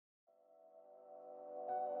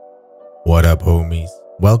What up, homies?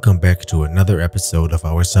 Welcome back to another episode of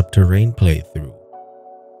our Subterrain playthrough.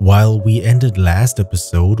 While we ended last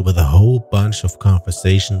episode with a whole bunch of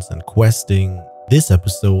conversations and questing, this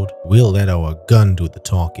episode we'll let our gun do the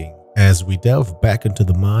talking as we delve back into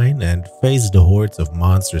the mine and face the hordes of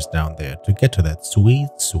monsters down there to get to that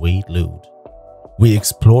sweet loot. We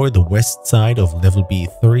explore the west side of level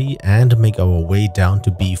B3 and make our way down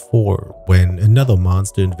to B4 when another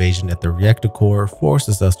monster invasion at the reactor core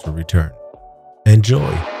forces us to return. Enjoy!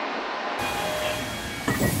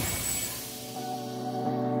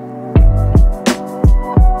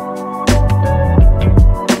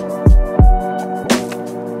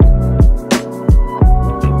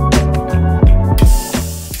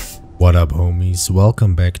 What up, homies?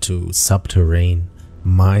 Welcome back to Subterrain,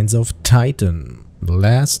 Mines of Titan. The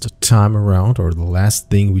last time around, or the last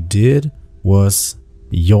thing we did, was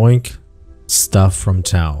yoink stuff from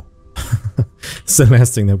Tau. It's the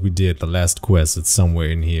last thing that we did, the last quest. It's somewhere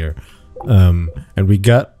in here. And we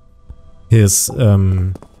got his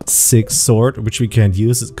sick sword, which we can't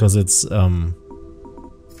use because it's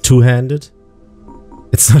two-handed.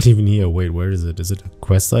 It's not even here. Wait, where is it? Is it a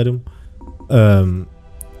quest item?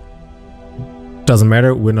 Doesn't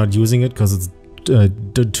matter, we're not using it because it's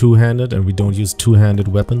two-handed and we don't use two-handed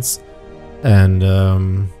weapons.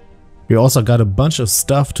 And we also got a bunch of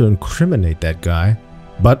stuff to incriminate that guy,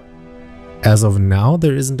 but as of now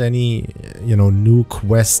there isn't any new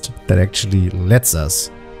quest that actually lets us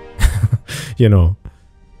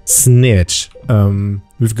snitch.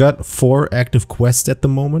 We've got 4 active quests at the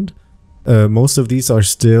moment. Most of these are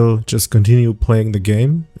still just continue playing the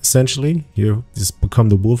game, essentially. Here, this Become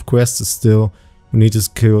the Wolf quest is still, we need to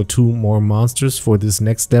kill 2 more monsters for this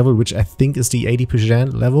next level, which I think is the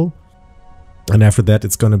 80% level. And after that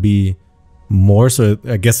it's gonna be more, so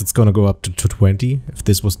I guess it's gonna go up to 20. If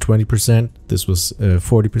this was 20%, this was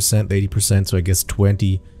 40%, 80%, so I guess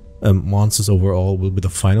 20 monsters overall will be the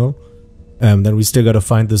final. Then we still gotta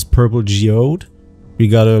find this purple geode. We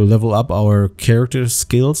gotta level up our character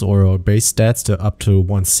skills or our base stats to up to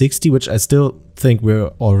 160, which I still think we're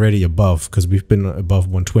already above, because we've been above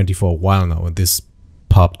 120 for a while now, and this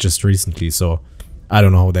popped just recently, so I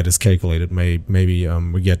don't know how that is calculated. Maybe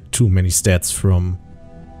we get too many stats from,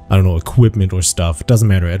 I don't know, equipment or stuff. It doesn't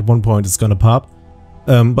matter, at one point it's gonna pop.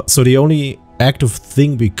 But so the only active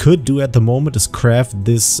thing we could do at the moment is craft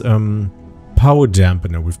this power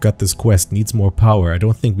dampener. We've got this quest, needs more power. I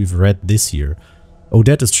don't think we've read this here.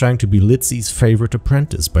 Odette is trying to be Litzy's favorite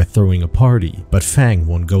apprentice by throwing a party, but Fang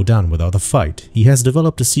won't go down without a fight. He has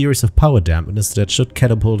developed a series of power dampeners that should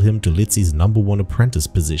catapult him to Litzy's #1 apprentice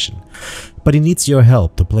position. But he needs your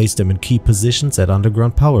help to place them in key positions at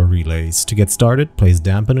underground power relays. To get started, place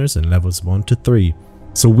dampeners in levels 1 to 3.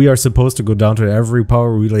 So we are supposed to go down to every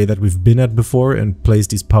power relay that we've been at before and place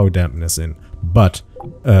these power dampeners in. But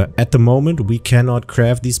at the moment we cannot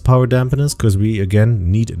craft these power dampeners because we again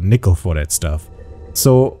need nickel for that stuff.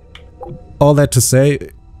 So, all that to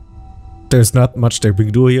say, there's not much that we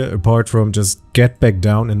can do here apart from just get back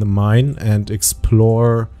down in the mine and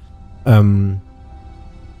explore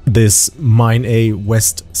this Mine A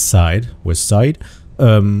west side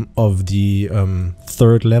of the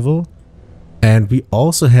 3rd level. And we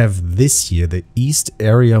also have this here, the East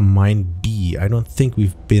Area Mine B. I don't think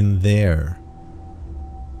we've been there.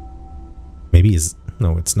 Maybe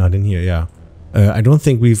no, it's not in here, yeah. I don't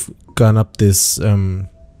think we've gone up this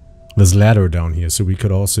this ladder down here, so we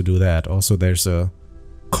could also do that. Also, there's a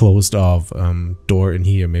closed off door in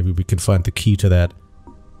here. Maybe we can find the key to that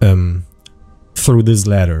through this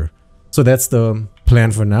ladder. So that's the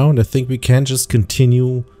plan for now, and I think we can just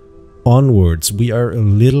continue onwards. We are a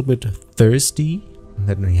little bit thirsty.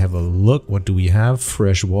 Let me have a look. What do we have?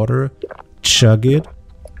 Fresh water. Chug it.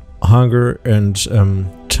 Hunger and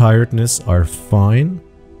tiredness are fine.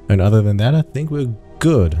 And other than that, I think we're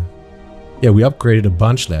good. Yeah, we upgraded a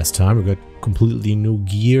bunch last time. We got completely new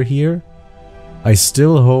gear here. I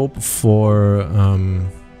still hope for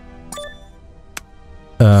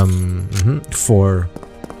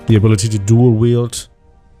the ability to dual wield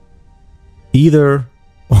either,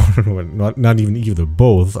 or not even either,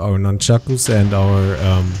 both our nunchakus and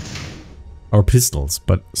our pistols.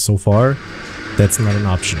 But so far, that's not an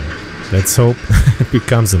option. Let's hope it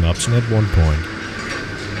becomes an option at one point.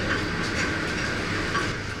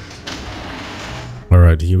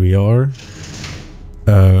 Alright, here we are.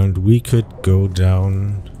 And we could go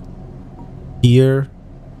down here.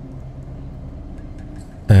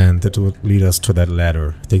 And that would lead us to that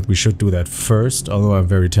ladder. I think we should do that first, although I'm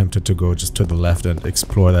very tempted to go just to the left and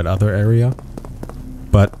explore that other area.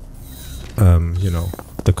 But,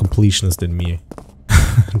 the completionist in me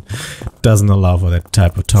doesn't allow for that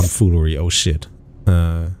type of tomfoolery. Oh shit.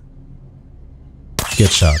 Get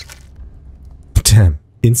shot. Damn.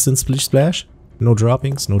 Instant splish splash? No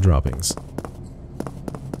droppings? No droppings.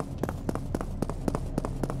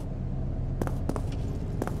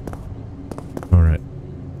 Alright.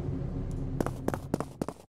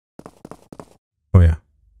 Oh yeah.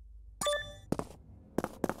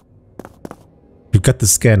 You've got the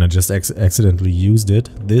scanner, just accidentally used it.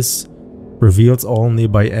 This reveals all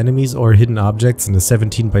nearby enemies or hidden objects in a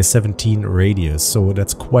 17 by 17 radius, so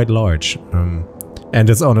that's quite large. And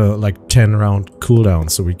it's on a like 10 round cooldown,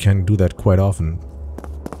 so we can do that quite often.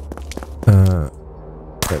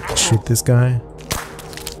 Let's shoot this guy.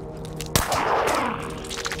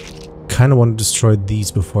 Kinda want to destroy these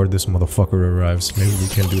before this motherfucker arrives. Maybe we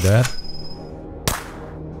can do that.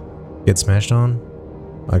 Get smashed on.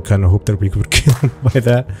 I kinda hope that we could kill him by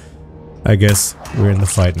that. I guess we're in the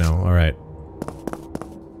fight now. Alright.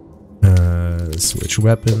 Switch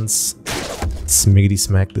weapons. Smiggity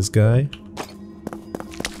smack this guy.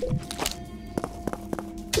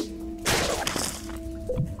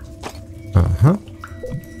 Uh-huh.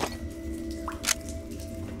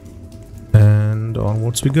 And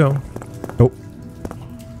onwards we go. Oh.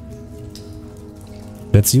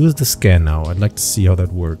 Let's use the scan now. I'd like to see how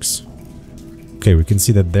that works. Okay, we can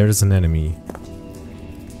see that there's an enemy.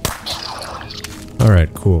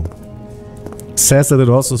 Alright, cool. Says that it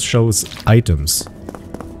also shows items.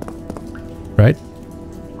 Right?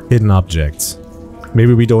 Hidden objects.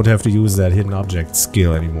 Maybe we don't have to use that hidden object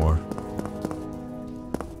skill anymore.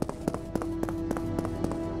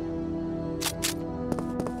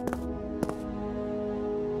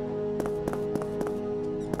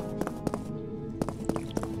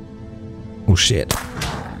 Oh shit.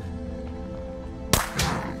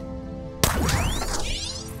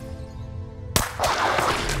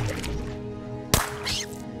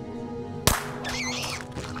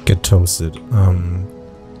 Get toasted.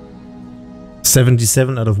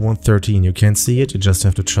 77 out of 113. You can't see it, you just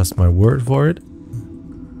have to trust my word for it.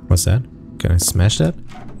 What's that? Can I smash that?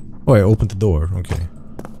 Oh, I opened the door. Okay.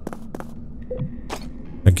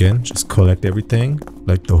 Again, just collect everything,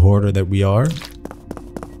 like the hoarder that we are.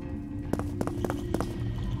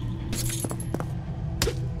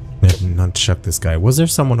 Nunchuck this guy. Was there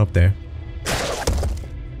someone up there?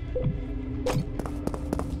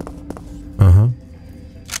 Uh-huh.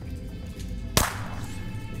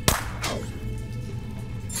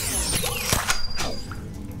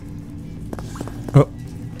 Oh.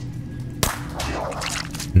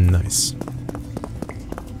 Nice.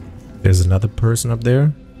 There's another person up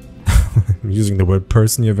there. I'm using the word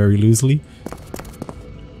person here very loosely.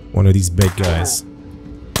 One of these big guys.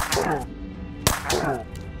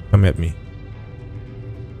 Come at me.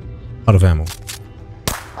 Out of ammo.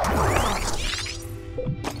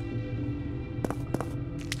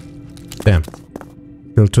 Damn.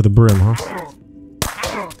 Filled to the brim, huh?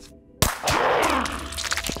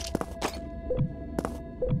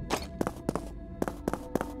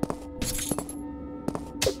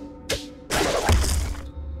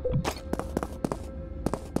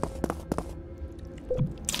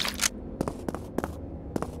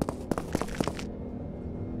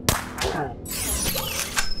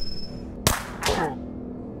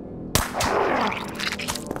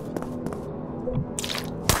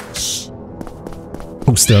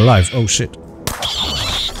 Oh, still alive. Oh shit.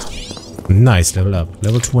 Nice, level up.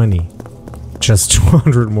 Level 20. Just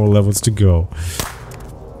 200 more levels to go.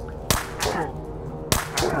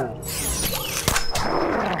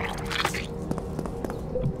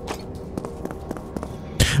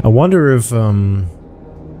 I wonder if new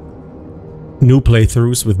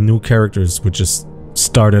playthroughs with new characters would just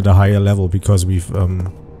start at a higher level because we've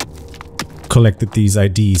collected these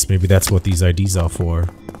IDs. Maybe that's what these IDs are for.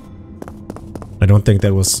 I don't think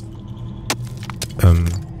that was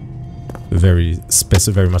very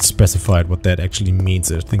much specified what that actually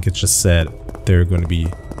means. I think it just said they're going to be,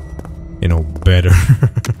 you know, better,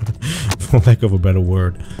 for lack of a better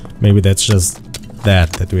word. Maybe that's just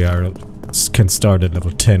that we can start at level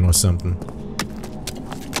 10 or something.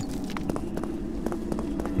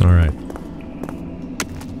 All right.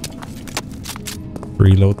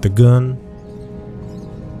 Reload the gun,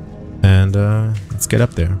 and let's get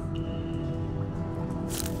up there.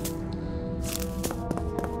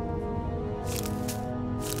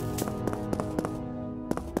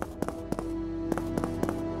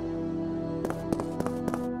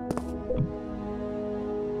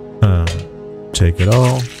 Take it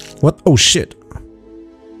all. What? Oh shit.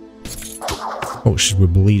 Oh shit, we're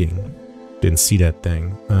bleeding. Didn't see that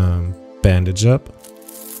thing. Bandage up.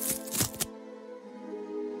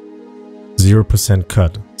 0%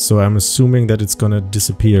 cut. So I'm assuming that it's gonna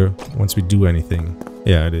disappear once we do anything.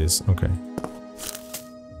 Yeah, it is. Okay.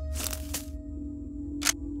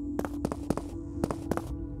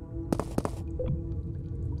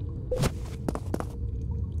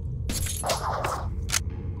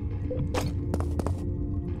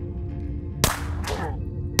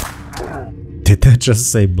 Did that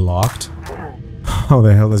just say blocked? How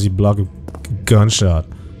the hell does he block a gunshot?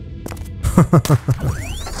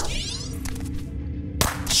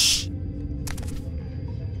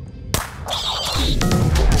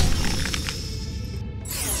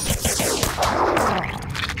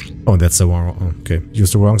 Oh, that's the wrong... Okay,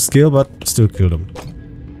 used the wrong skill, but still killed him.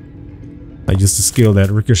 I used a skill that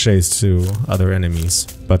ricochets to other enemies,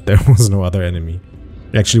 but there was no other enemy.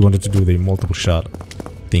 I actually wanted to do the multiple shot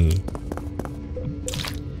thingy.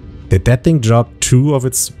 Did that thing drop 2 of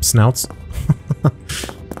its snouts?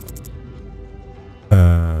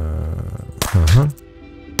 Uh-huh.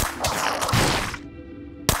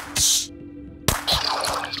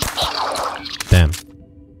 Damn.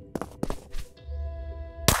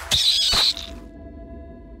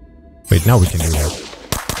 Wait, now we can do that.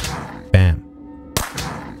 Bam.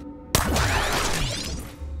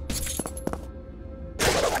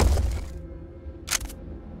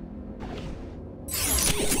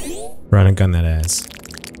 Run and gun that ass.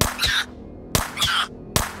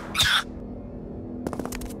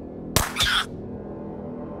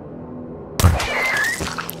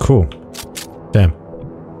 Cool. Damn.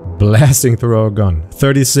 Blasting through our gun.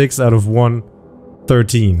 36 out of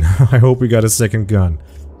 113. I hope we got a second gun.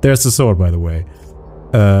 There's the sword, by the way.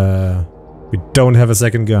 We don't have a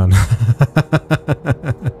second gun.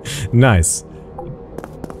 Nice.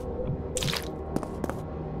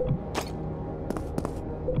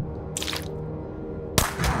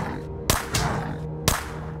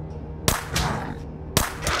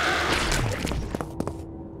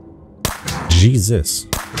 Jesus.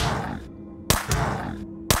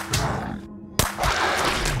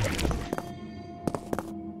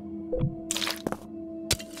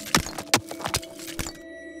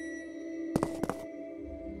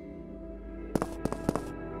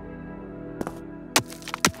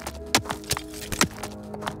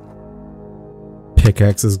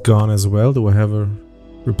 Pickaxe is gone as well. Do I have a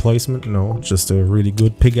replacement? No, just a really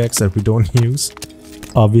good pickaxe that we don't use,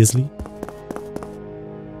 obviously.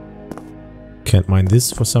 Can't mine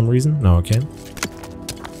this for some reason. No, I can.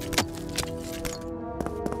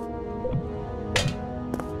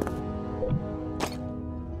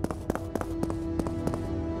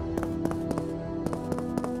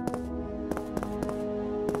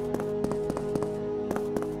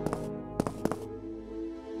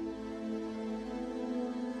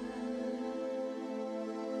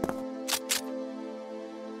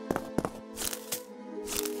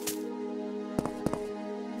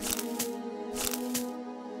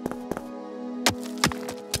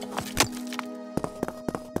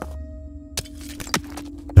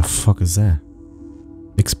 The fuck is that?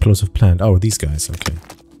 Explosive plant. Oh, these guys. Okay.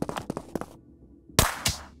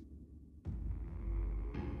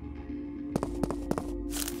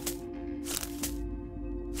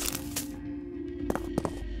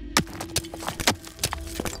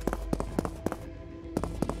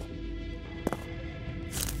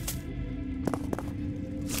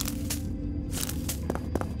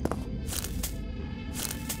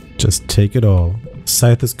 Just take it all.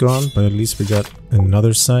 Scythe is gone, but at least we got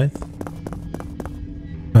another scythe.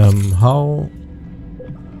 How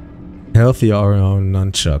healthy are our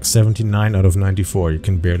nunchucks? 79 out of 94, you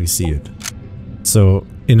can barely see it. So,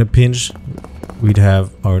 in a pinch, we'd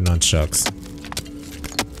have our nunchucks.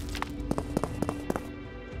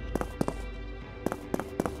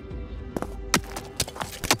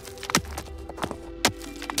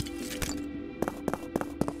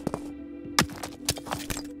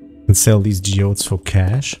 And sell these geodes for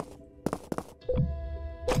cash.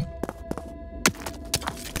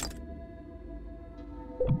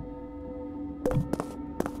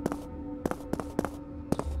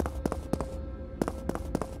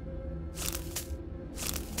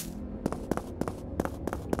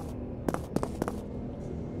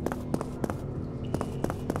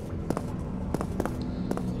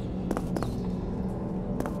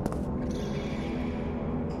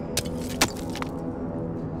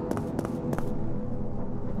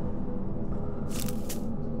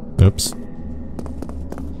 Oops.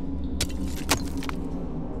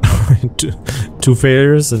 Two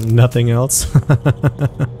failures and nothing else.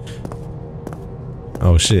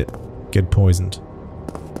 Oh shit. Get poisoned.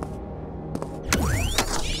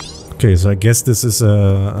 Okay, so I guess this is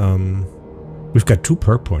a... we've got 2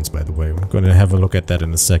 perk points, by the way. We're gonna have a look at that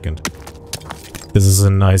in a second. This is a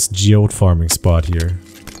nice geode farming spot here.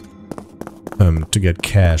 To get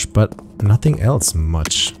cash, but nothing else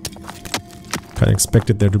much. Kinda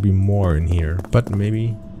expected there to be more in here, but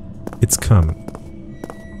maybe it's coming.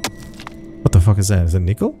 What the fuck is that? Is that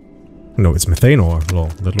nickel? No, it's methane ore. Lol,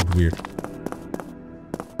 that looked weird.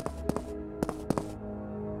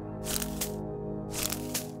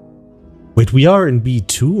 Wait, we are in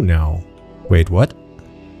B2 now. Wait, what?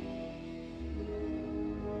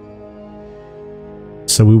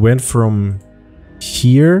 So we went from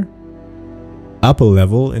here up a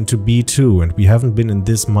level into B2, and we haven't been in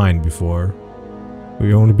this mine before.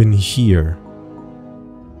 We've only been here.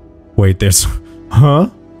 Wait, there's... Huh?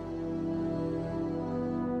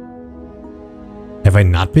 Have I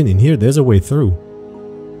not been in here? There's a way through.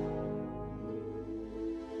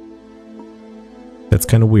 That's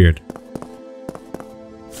kind of weird.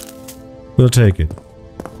 We'll take it.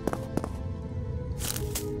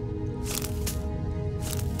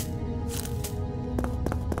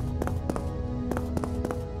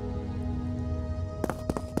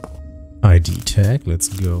 ID tag, let's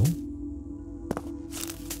go.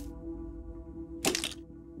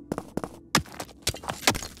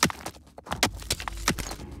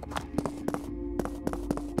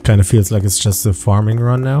 Kind of feels like it's just a farming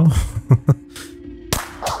run now.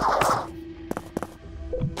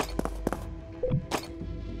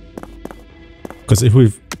 Because if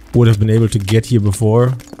we would have been able to get here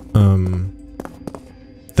before,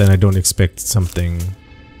 then I don't expect something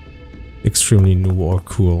extremely new or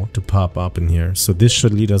cool to pop up in here. So this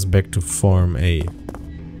should lead us back to Farm A.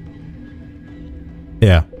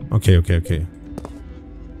 Yeah, okay.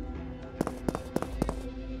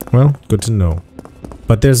 Well, good to know.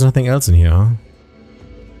 But there's nothing else in here, huh?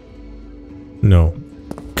 No.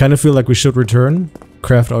 Kind of feel like we should return,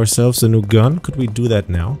 craft ourselves a new gun. Could we do that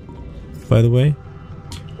now, by the way?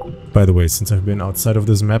 By the way, since I've been outside of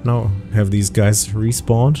this map now, have these guys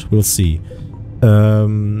respawned? We'll see.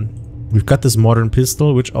 We've got this modern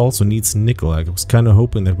pistol, which also needs nickel. I was kind of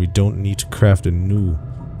hoping that we don't need to craft a new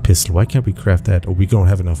pistol. Why can't we craft that? Oh, we don't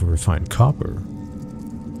have enough refined copper.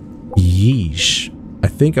 Yeesh. I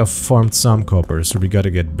think I've farmed some copper, so we gotta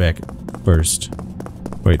get back first.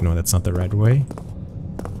 Wait, no, that's not the right way.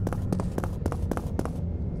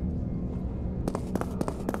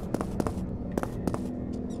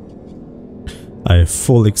 I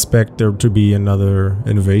fully expect there to be another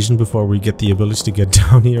invasion before we get the ability to get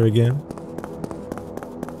down here again.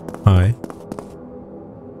 Hi.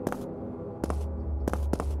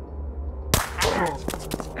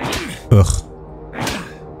 Ugh.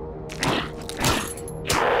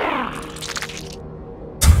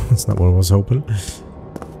 That's not what I was hoping.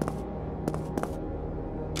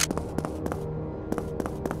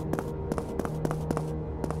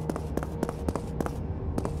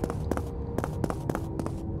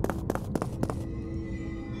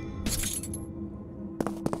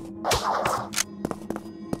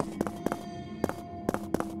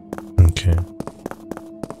 Okay.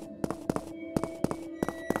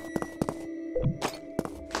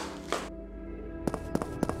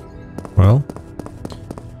 Well,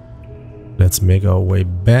 let's make our way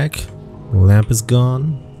back. The lamp is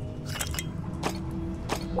gone.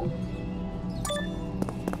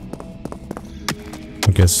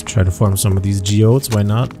 I guess try to farm some of these geodes, why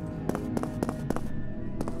not?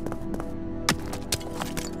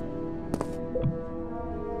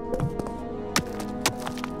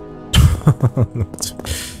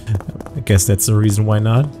 I guess that's the reason why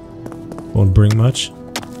not. Won't bring much.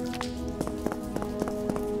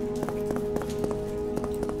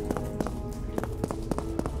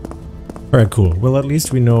 Alright, cool. Well, at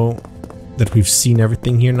least we know that we've seen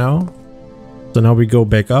everything here now. So now we go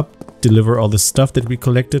back up, deliver all the stuff that we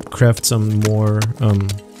collected, craft some more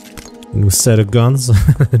new set of guns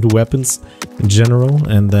and weapons in general,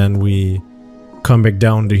 and then we come back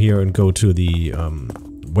down to here and go to the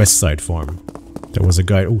west side farm. There was a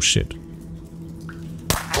guy. Oh shit.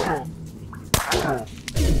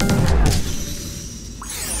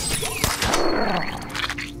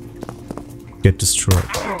 Get destroyed.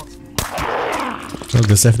 Well,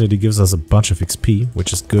 this definitely gives us a bunch of XP,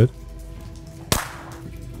 which is good.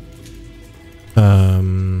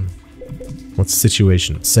 What's the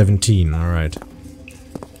situation? 17, alright.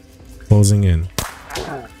 Closing in.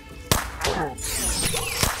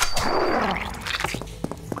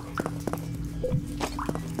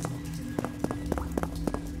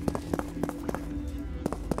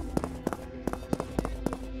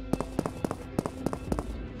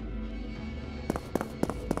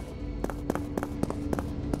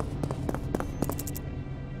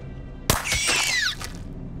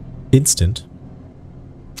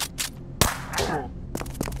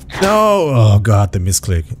 No! Oh god, the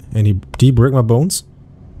misclick. And did he break my bones?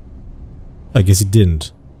 I guess he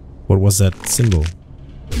didn't. What was that symbol?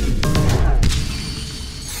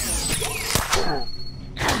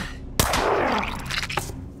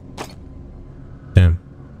 Damn.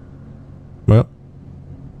 Well.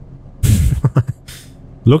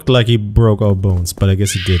 Looked like he broke our bones, but I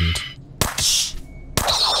guess he didn't.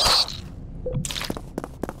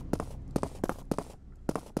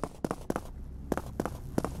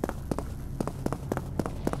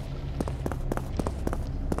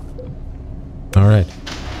 Alright.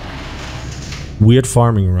 Weird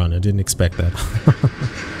farming run, I didn't expect that.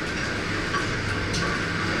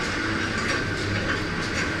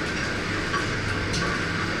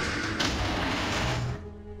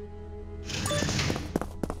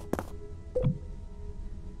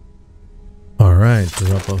 Alright,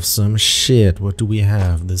 drop off some shit. What do we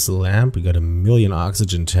have? This lamp, we got 1,000,000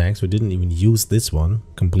 oxygen tanks. We didn't even use this one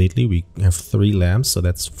completely. We have 3 lamps, so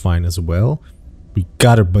that's fine as well. We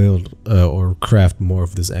gotta build or craft more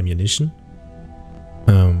of this ammunition.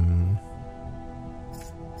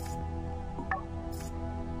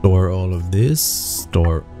 Store all of this,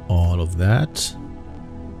 store all of that.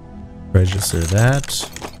 Register that,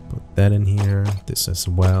 put that in here, this as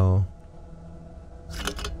well.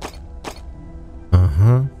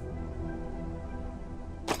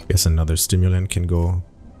 Guess another stimulant can go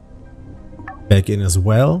back in as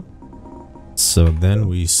well. So then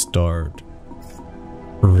we start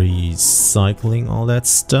recycling all that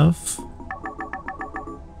stuff.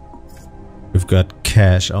 We've got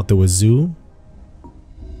cash out the wazoo.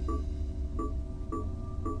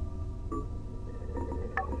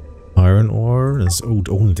 Iron ore.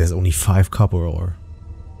 There's only 5 copper ore.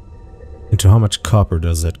 Into how much copper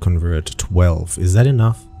does that convert? 12. Is that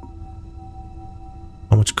enough?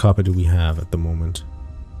 How much copper do we have at the moment?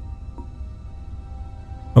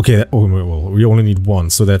 Okay, well, we only need 1,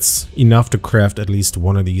 so that's enough to craft at least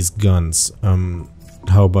 1 of these guns.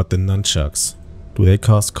 How about the nunchucks? Do they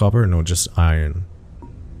cost copper? No, just iron.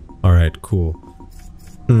 Alright, cool.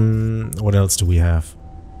 What else do we have?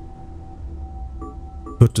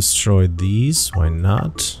 Could destroy these, why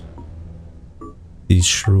not? These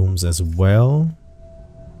shrooms as well.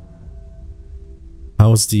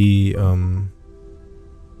 How's the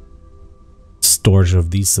storage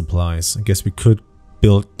of these supplies? I guess we could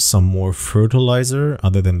build some more fertilizer.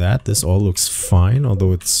 Other than that, this all looks fine,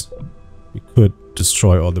 although we could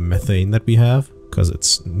destroy all the methane that we have because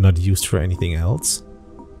it's not used for anything else.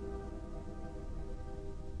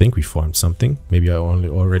 I think we farmed something. Maybe I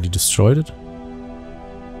already destroyed it.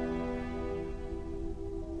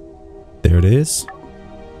 There it is.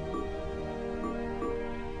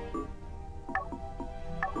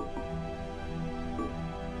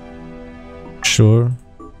 Sure.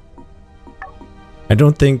 I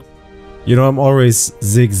don't think, you know, I'm always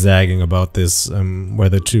zigzagging about this,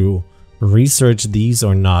 whether to research these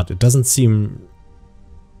or not. It doesn't seem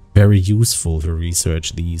very useful to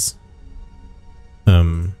research these.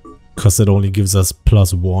 Because it only gives us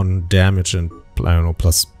 +1 damage and, I don't know,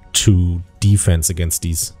 +2 defense against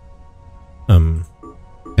these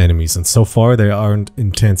enemies. And so far they aren't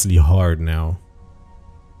intensely hard now.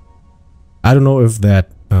 I don't know if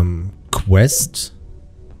that quest,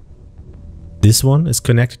 this one, is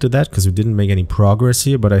connected to that, because we didn't make any progress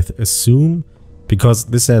here, but I assume because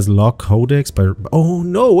this has log codex by... Oh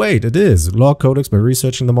no, wait, it is! Log codex by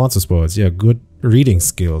researching the monster spores. Yeah, good reading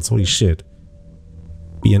skills, holy shit.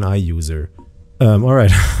 BNI user.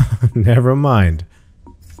 Alright, never mind.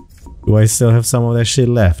 Do I still have some of that shit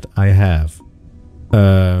left? I have.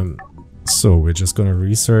 So we're just gonna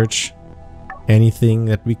research anything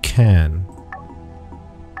that we can.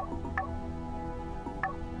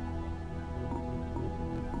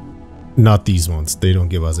 Not these ones, they don't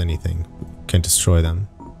give us anything. Can't destroy them.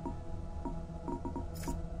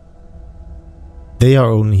 They are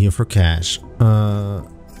only here for cash.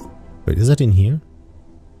 Wait, is that in here?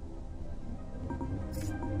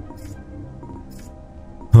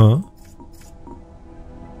 Huh?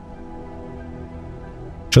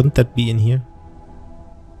 Shouldn't that be in here?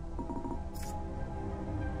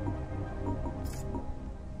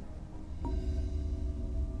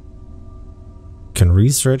 Can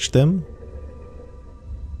research them,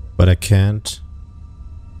 but I can't.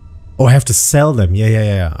 Oh, I have to sell them.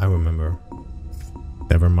 Yeah, I remember.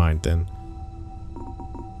 Never mind then.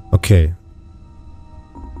 Okay.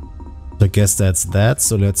 I guess that's that,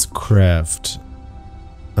 so let's craft.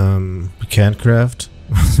 We can't craft.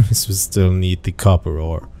 We still need the copper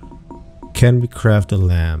ore. Can we craft a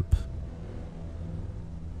lamp?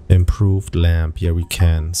 Improved lamp. Yeah, we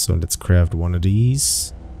can. So let's craft one of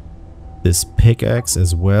these. this pickaxe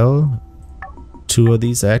as well. 2 of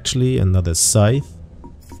these actually, another scythe.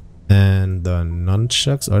 And the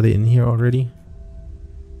nunchucks, are they in here already?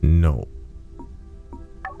 No.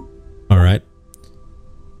 Alright.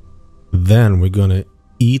 Then we're gonna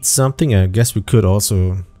eat something. I guess we could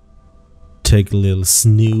also take a little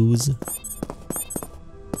snooze.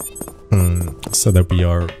 So that we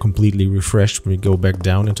are completely refreshed when we go back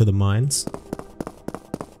down into the mines.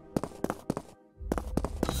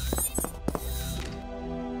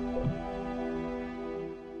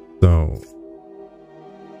 So...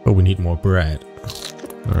 oh, we need more bread.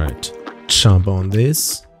 Alright. Chomp on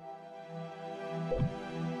this.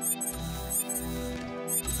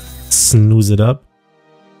 Snooze it up.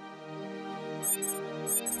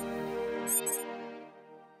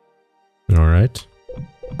 Alright.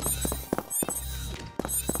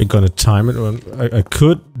 We're gonna time it. I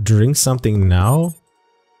could drink something now,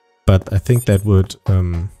 but I think that would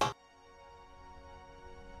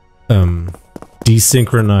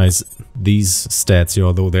desynchronize these stats here,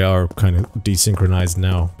 although they are kind of desynchronized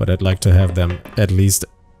now, but I'd like to have them at least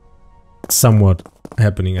somewhat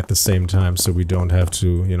happening at the same time, so we don't have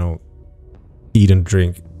to, you know, eat and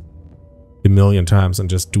drink a million times and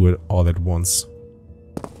just do it all at once.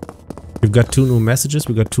 We've got 2 new messages,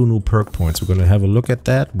 we got 2 new perk points. We're gonna have a look at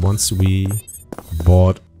that once we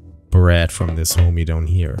bought bread from this homie down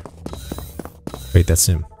here. Wait, that's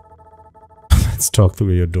him. Let's talk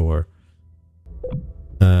through your door.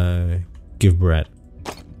 Give bread.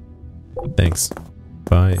 Thanks.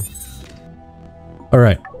 Bye.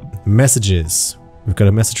 Alright, messages. We've got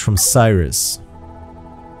a message from Cyrus.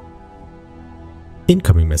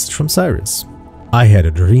 Incoming message from Cyrus. I had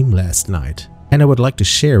a dream last night, and I would like to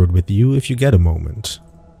share it with you if you get a moment.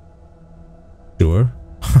 Sure.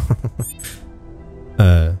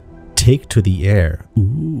 Take to the air.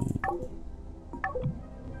 Ooh.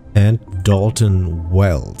 And Dalton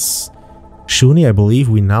Wells. Shunii, I believe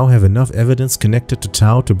we now have enough evidence connected to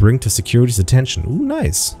Tau to bring to security's attention. Ooh,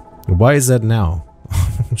 nice. Why is that now?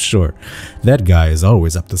 Sure, that guy is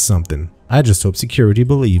always up to something. I just hope security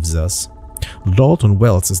believes us. Dalton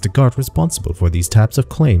Wells is the guard responsible for these types of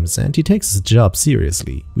claims, and he takes his job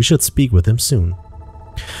seriously. We should speak with him soon.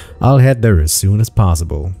 I'll head there as soon as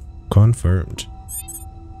possible. Confirmed.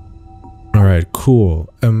 Alright, cool.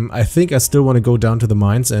 I think I still want to go down to the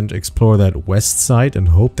mines and explore that west side and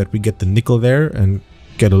hope that we get the nickel there and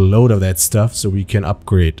get a load of that stuff so we can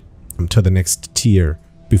upgrade to the next tier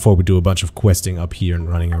before we do a bunch of questing up here and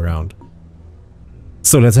running around.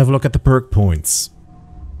 So let's have a look at the perk points.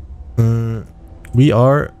 We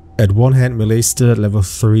are at one-hand melee still at level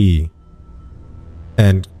 3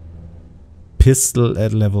 and pistol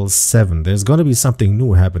at level 7. There's gonna be something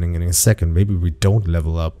new happening in a second. Maybe we don't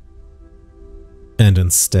level up and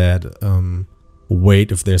instead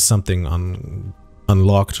wait if there's something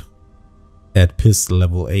unlocked at pistol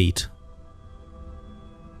level 8.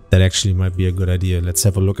 That actually might be a good idea. Let's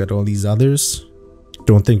have a look at all these others.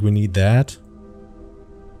 Don't think we need that.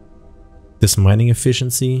 This mining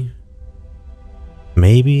efficiency.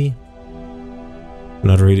 Maybe.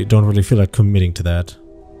 Not really. Don't really feel like committing to that.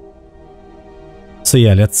 So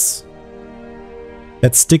yeah, let's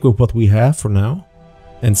stick with what we have for now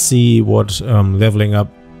and see what leveling up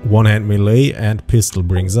one-hand melee and pistol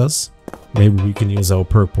brings us. Maybe we can use our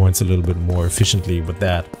perk points a little bit more efficiently with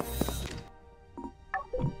that.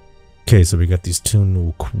 Okay, so we got these 2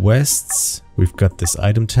 new quests. We've got this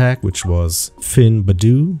item tag, which was Finn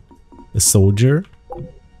Badu, a soldier.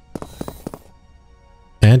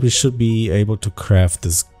 And we should be able to craft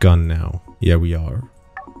this gun now. Yeah, we are.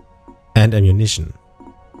 And ammunition.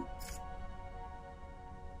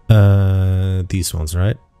 These ones,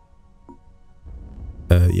 right?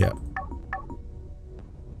 Yeah.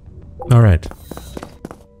 Alright.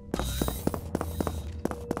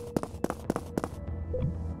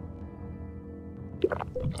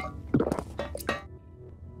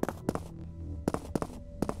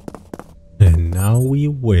 And now we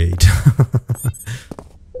wait.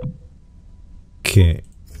 Okay.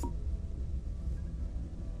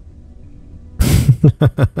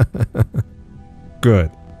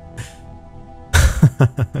 Good.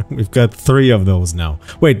 We've got 3 of those now.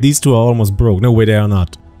 Wait, these 2 are almost broke. No, wait, they are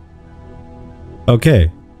not.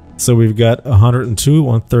 Okay. So we've got 102,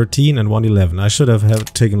 113, and 111. I should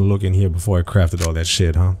have taken a look in here before I crafted all that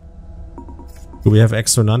shit, huh? Do we have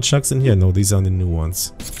extra nunchucks in here? No, these are the new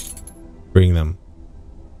ones. Bring them.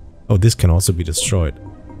 Oh, this can also be destroyed.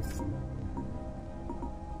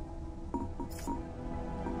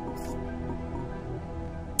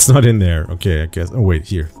 It's not in there. Okay, I guess. Oh, wait,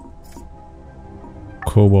 here.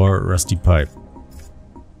 Crowbar, rusty pipe.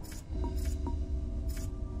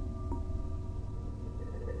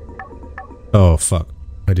 Oh, fuck.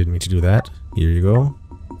 I didn't mean to do that. Here you go.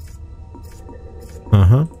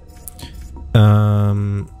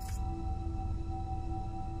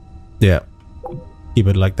 Yeah. Keep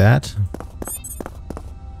it like that.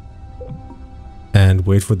 And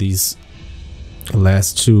wait for these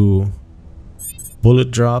last 2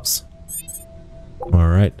 bullet drops.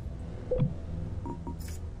 Alright.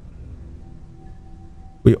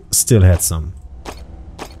 We still had some.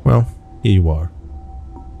 Well, here you are.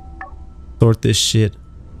 Sort this shit.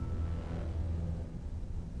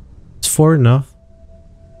 Is 4 enough?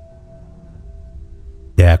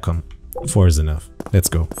 Yeah, come. 4 is enough. Let's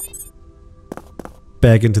go.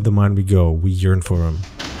 Back into the mine we go. We yearn for him.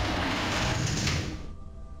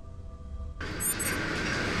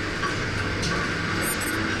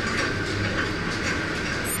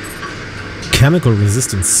 Chemical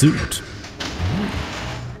resistant suit.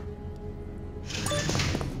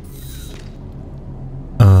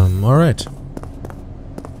 Alright.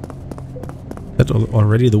 That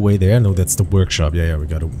already the way there? No, that's the workshop. Yeah, we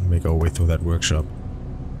gotta make our way through that workshop.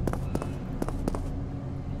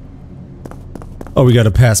 Oh, we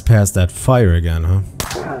gotta pass past that fire again, huh?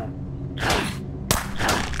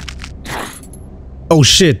 Oh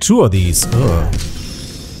shit, 2 of these. Ugh.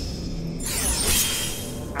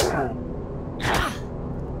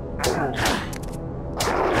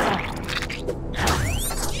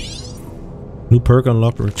 New perk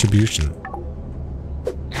unlocked, retribution.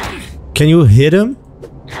 Can you hit him?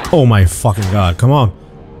 Oh my fucking god, come on.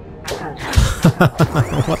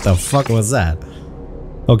 What the fuck was that?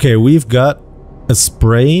 Okay, we've got a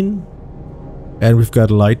sprain and we've got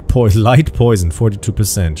light poison,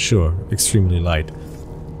 42%, sure, extremely light.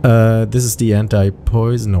 This is the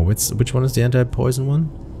anti-poison, no, which one is the anti-poison one?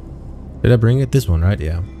 Did I bring it? This one, right?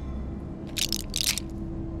 Yeah.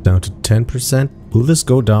 Down to 10%. Will this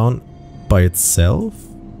go down by itself?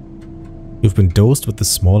 You've been dosed with a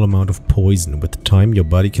small amount of poison. With time, your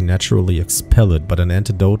body can naturally expel it, but an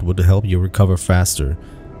antidote would help you recover faster.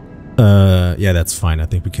 Yeah, that's fine. I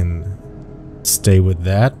think we can stay with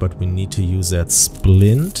that, but we need to use that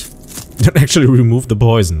splint. That actually remove the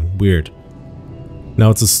poison. Weird.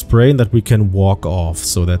 Now it's a sprain that we can walk off,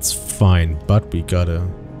 so that's fine, but we gotta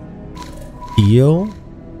heal.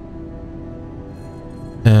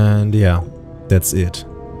 And yeah, that's it.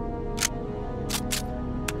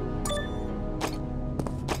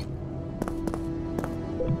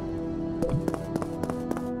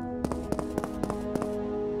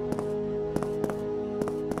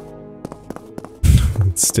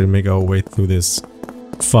 Still make our way through this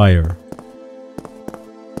fire.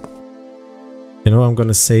 You know, I'm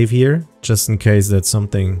gonna save here just in case that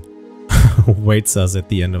something waits us at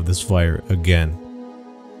the end of this fire again.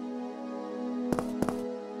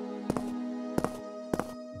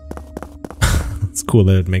 It's cool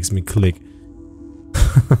that it makes me click.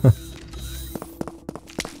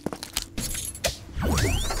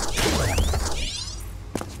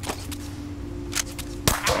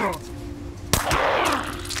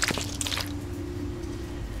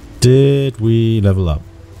 Did we level up?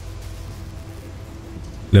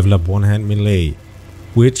 Level up one-hand melee,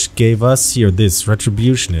 which gave us here this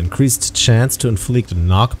retribution, increased chance to inflict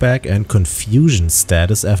knockback and confusion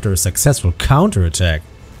status after a successful counterattack.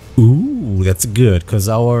 Ooh, that's good, because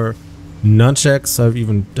our nunchucks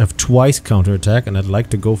have twice counterattack, and I'd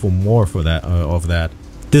like to go for more for that of that.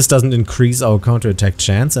 This doesn't increase our counterattack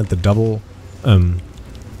chance, and the double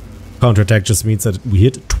counterattack just means that we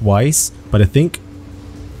hit twice. But I think.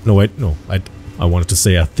 No, wait, no. I wanted to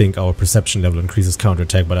say I think our perception level increases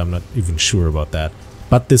counterattack, but I'm not even sure about that.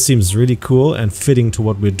 But this seems really cool and fitting to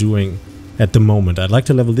what we're doing at the moment. I'd like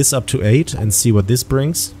to level this up to 8 and see what this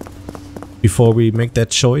brings before we make that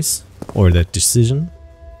choice or that decision.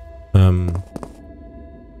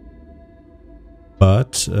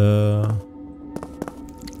 But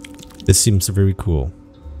this seems very cool.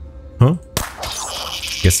 Huh?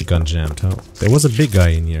 Guess it got jammed, huh? There was a big guy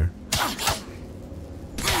in here.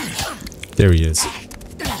 There he is.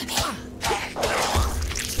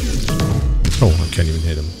 Oh, I can't even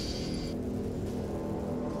hit him.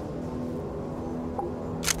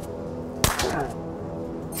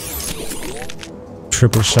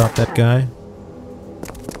 Triple shot that guy.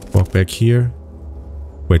 Walk back here.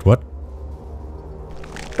 Wait, what?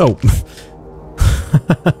 Oh.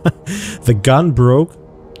 The gun broke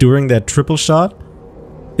during that triple shot.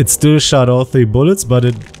 It still shot all 3 bullets, but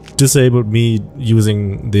it disabled me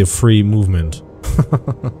using the free movement.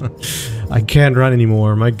 I can't run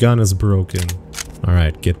anymore. My gun is broken.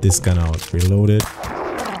 Alright, get this gun out. Reload it.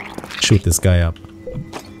 Shoot this guy up.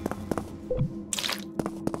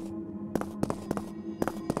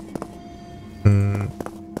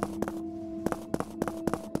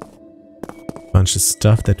 bunch of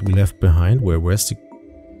stuff that we left behind. Where's the...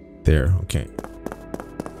 There, okay.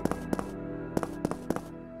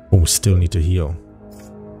 Oh, still need to heal.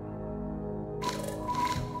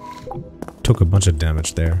 Took a bunch of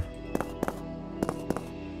damage there.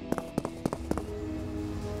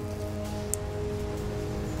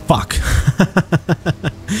 Fuck!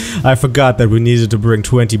 I forgot that we needed to bring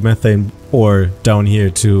 20 methane ore down here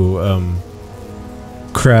to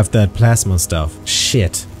craft that plasma stuff.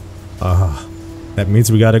 Shit. That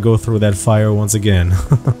means we gotta go through that fire once again.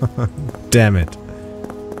 Damn it.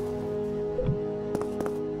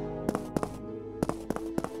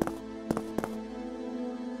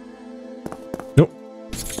 Nope.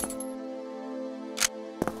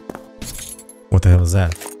 What the hell is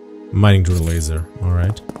that? Mining drill laser.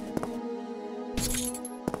 Alright.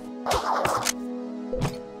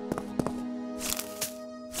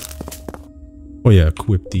 Oh yeah,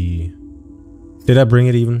 equip the... Did I bring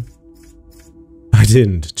it even? I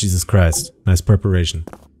didn't. Jesus Christ. Nice preparation.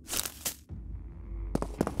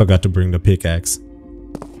 Forgot to bring the pickaxe.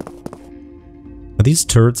 Are these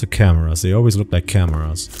turrets or cameras? They always look like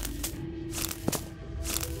cameras.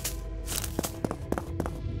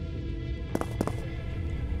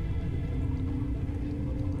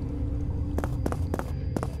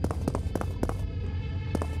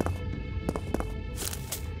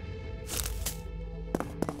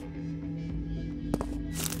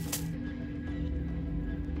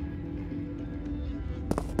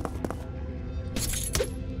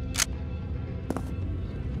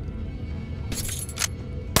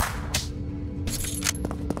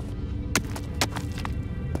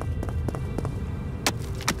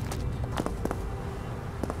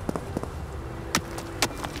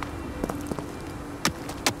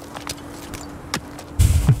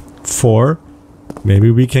 Four. Maybe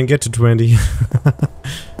we can get to 20.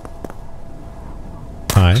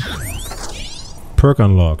 Hi. Perk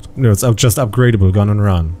unlocked. No, it's just upgradable gun and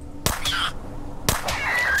run.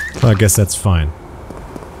 Well, I guess that's fine.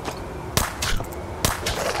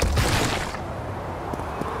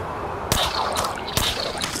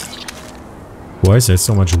 Why is there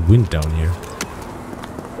so much wind down here?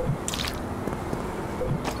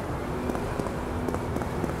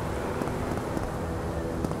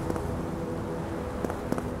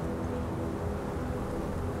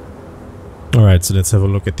 Alright, so let's have a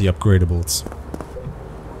look at the upgradables.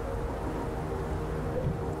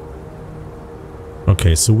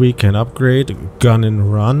 Okay, so we can upgrade gun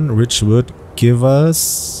and run, which would give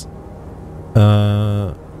us...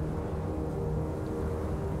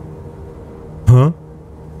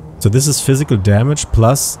 So this is physical damage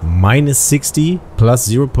plus minus 60 plus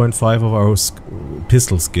 0.5 of our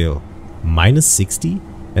pistol skill. Minus 60?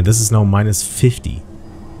 And this is now minus 50.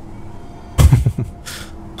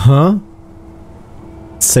 Huh?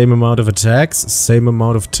 Same amount of attacks, same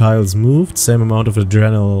amount of tiles moved, same amount of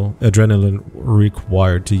adrenaline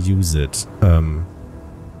required to use it.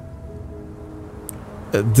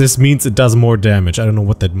 This means it does more damage. I don't know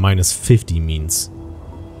what that minus 50 means.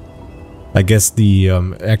 I guess the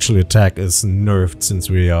actual attack is nerfed since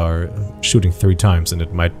we are shooting 3 times, and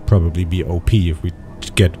it might probably be OP if we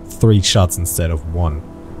get 3 shots instead of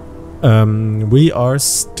 1. We are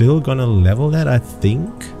still gonna level that, I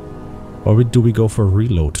think. Or do we go for a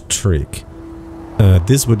reload trick?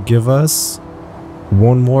 This would give us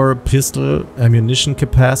 1 more pistol ammunition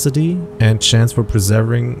capacity and chance for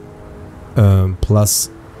preserving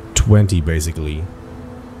plus 20 basically.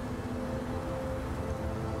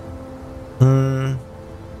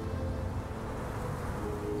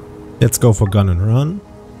 Let's go for gun and run.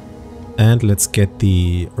 And let's get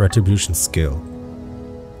the retribution skill.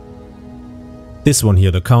 This one here,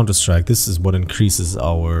 the counter strike, this is what increases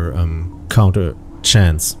our counter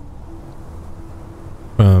chance.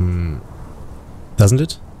 Doesn't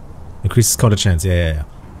it? Increases counter chance, yeah.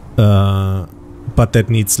 But that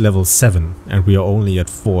needs level 7 and we are only at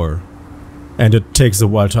 4. And it takes a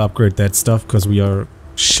while to upgrade that stuff because we are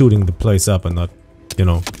shooting the place up and not, you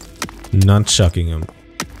know, nunchucking him.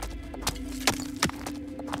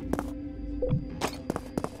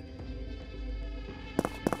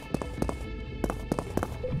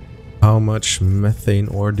 How much methane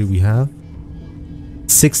ore do we have?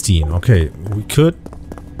 16. Okay, we could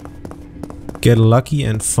get lucky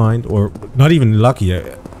and find, or not even lucky.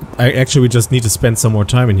 I actually just need to spend some more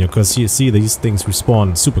time in here because you see these things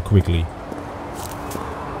respawn super quickly.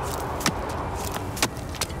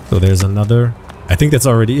 So there's another. I think that's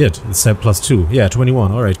already it. It's set plus 2. Yeah,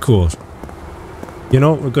 21. All right, cool. You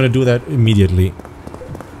know, we're gonna do that immediately.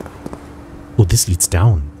 Oh, this leads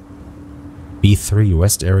down. B3,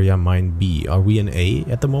 West Area, Mine B. Are we in A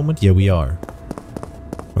at the moment? Yeah, we are.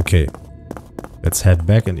 Okay. Let's head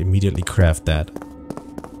back and immediately craft that.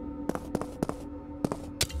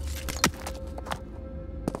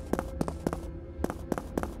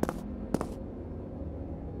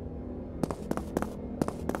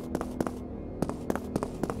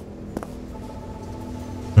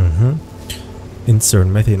 Insert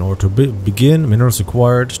methane ore to begin. Minerals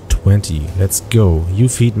required 20. Let's go. You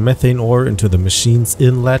feed methane ore into the machine's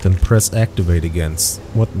inlet and press activate again.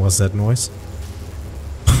 What was that noise?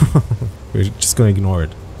 We're just gonna ignore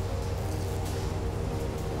it.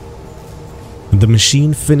 The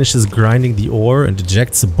machine finishes grinding the ore and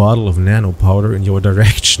ejects a bottle of nano powder in your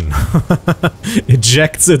direction.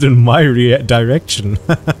 Ejects it in my direction.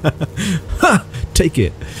 Take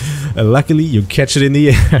it. Luckily, you catch it in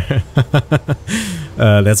the air.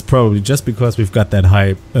 That's probably just because we've got that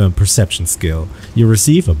high perception skill. You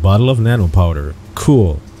receive a bottle of nano powder.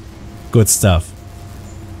 Cool. Good stuff.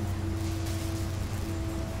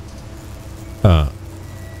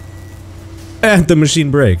 And the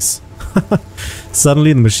machine breaks.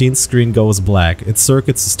 Suddenly, the machine's screen goes black. Its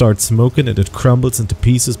circuits start smoking and it crumbles into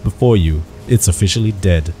pieces before you. It's officially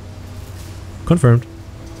dead. Confirmed.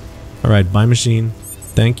 Alright, bye machine.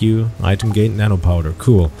 Thank you. Item gained nano powder.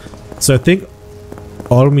 Cool. So I think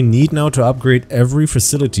all we need now to upgrade every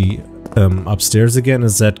facility upstairs again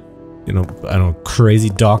is that, you know, I don't know, crazy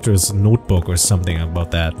doctor's notebook or something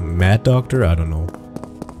about that. Mad doctor? I don't know.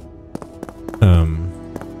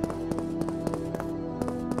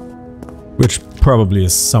 Which probably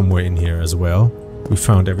is somewhere in here as well. We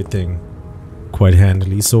found everything quite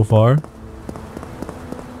handily so far.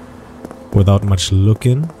 Without much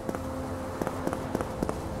looking.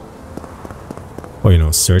 Or, you know,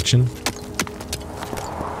 searching.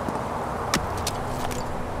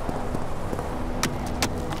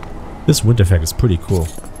 This wind effect is pretty cool.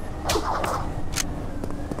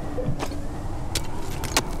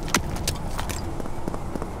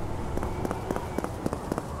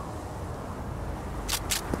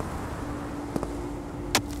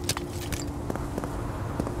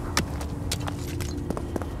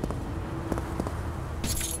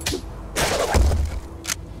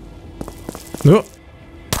 Oh.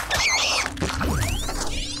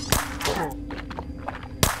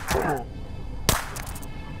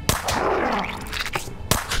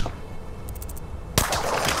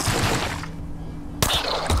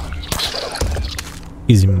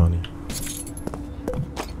 Easy money.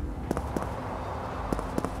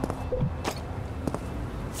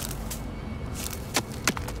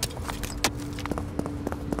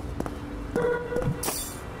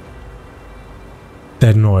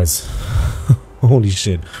 That noise. Holy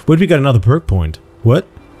shit. Wait, we got another perk point. What?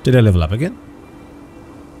 Did I level up again?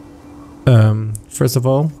 First of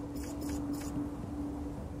all,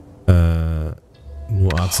 new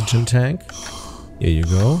oxygen tank. Here you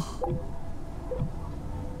go.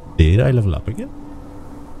 Did I level up again?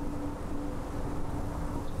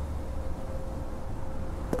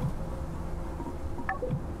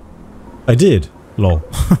 I did. Lol.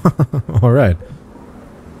 Alright.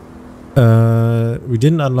 We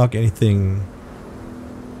didn't unlock anything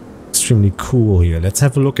extremely cool here. Let's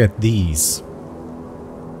have a look at these.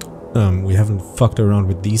 We haven't fucked around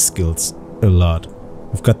with these skills a lot.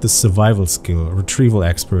 We've got this survival skill. Retrieval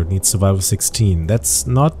expert needs survival 16. That's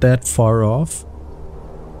not that far off.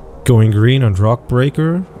 Going green on rock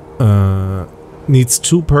breaker needs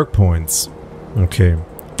 2 perk points. Okay,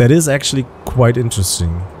 that is actually quite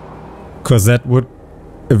interesting, because that would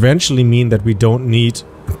eventually mean that we don't need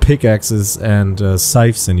pickaxes and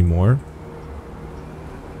scythes anymore.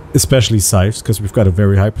 Especially scythes, because we've got a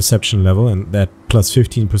very high perception level, and that plus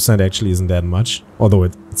 15% actually isn't that much. Although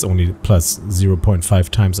it's only plus 0.5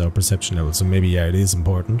 times our perception level, so maybe, yeah, it is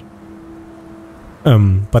important.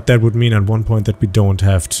 But that would mean at one point that we don't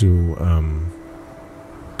have to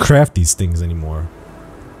craft these things anymore.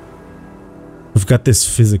 We've got this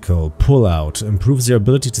physical pull out, improves your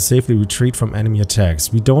ability to safely retreat from enemy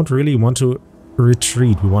attacks. We don't really want to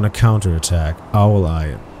retreat, we want to counterattack. Owl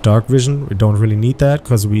eye. Dark vision, we don't really need that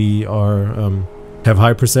because we are have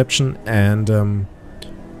high perception and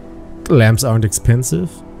lamps aren't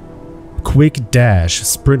expensive. Quick dash,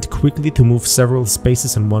 sprint quickly to move several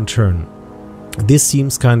spaces in one turn. This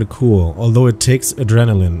seems kind of cool, although it takes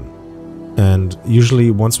adrenaline, and usually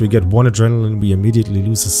once we get 1 adrenaline we immediately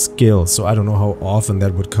lose a skill, so I don't know how often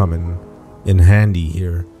that would come in handy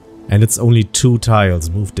here. And it's only 2 tiles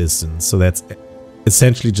move distance, so that's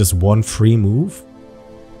essentially just 1 free move.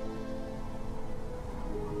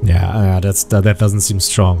 Yeah, that doesn't seem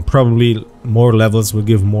strong. Probably more levels will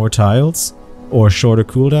give more tiles or shorter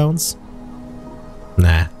cooldowns.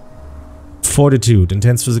 Nah. Fortitude.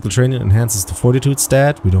 Intense physical training enhances the fortitude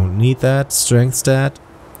stat. We don't need that. Strength stat.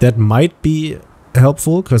 That might be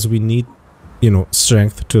helpful because we need, you know,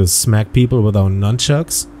 strength to smack people with our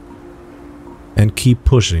nunchucks. And keep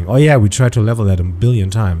pushing. Oh yeah, we tried to level that a billion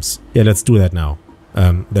times. Yeah, let's do that now.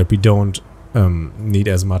 That we don't need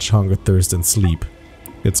as much hunger, thirst, and sleep.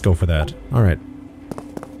 Let's go for that. Alright.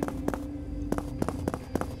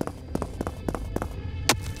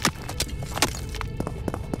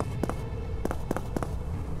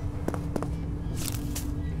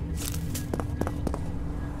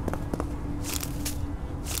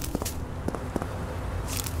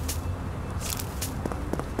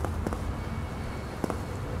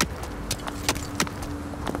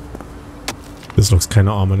 This looks kind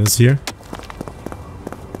of ominous here.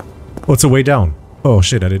 Oh, it's a way down. Oh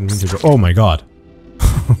shit, I didn't mean to go. Oh my god.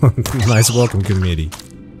 Nice welcome committee.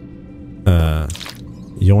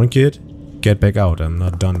 Yoink it. Get back out. I'm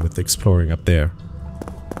not done with exploring up there.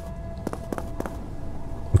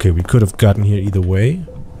 Okay, we could have gotten here either way.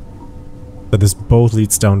 But this both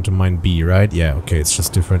leads down to mine B, right? Yeah, okay, it's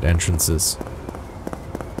just different entrances.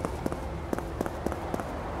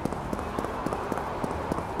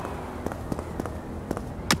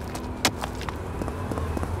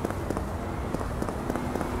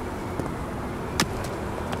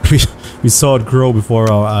 We saw it grow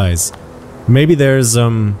before our eyes. Maybe there's,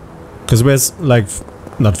 because there's like,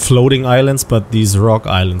 not floating islands, but these rock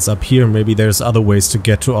islands up here. Maybe there's other ways to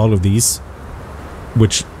get to all of these,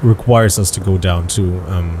 which requires us to go down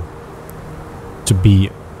to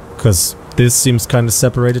B. Because this seems kind of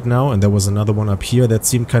separated now, and there was another one up here that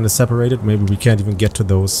seemed kind of separated. Maybe we can't even get to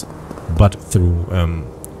those, but through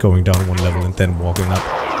going down one level and then walking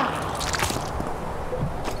up.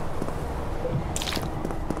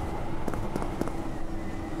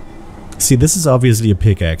 See, this is obviously a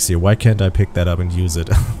pickaxe here. Why can't I pick that up and use it?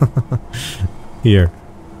 Here.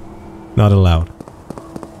 Not allowed.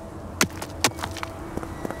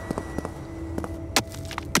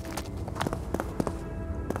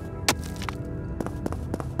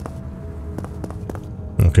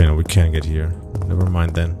 Okay, no, we can't get here. Never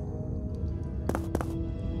mind then.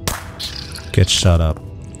 Get shut up.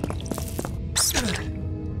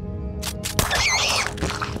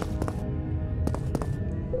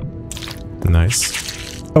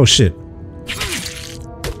 Nice. Oh shit.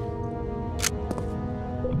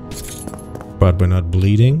 But we're not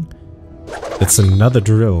bleeding. It's another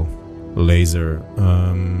drill. Laser.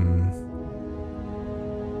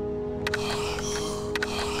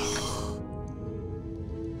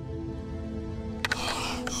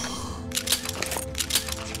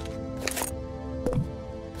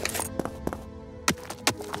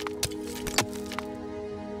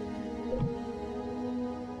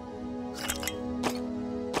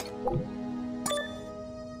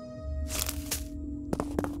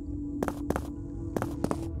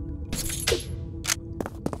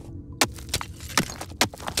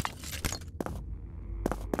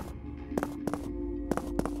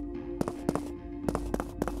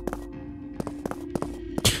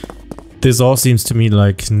 This all seems to me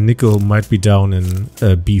like nickel might be down in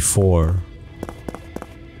B4.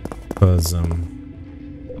 Because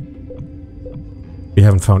we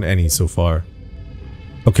haven't found any so far.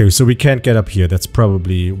 Okay, so we can't get up here. That's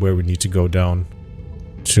probably where we need to go down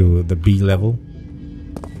to the B level.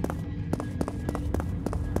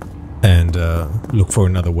 And look for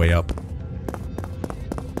another way up.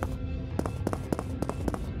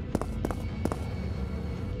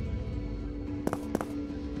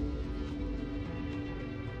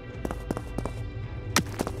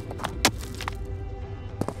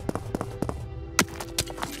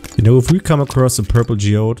 You know, if we come across a purple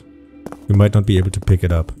geode, we might not be able to pick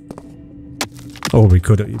it up. Or we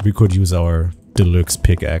could use our deluxe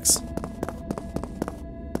pickaxe.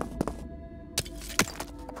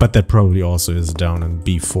 But that probably also is down in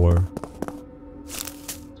B4.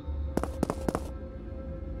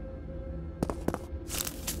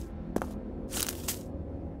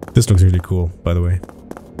 This looks really cool, by the way.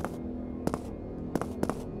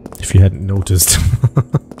 If you hadn't noticed.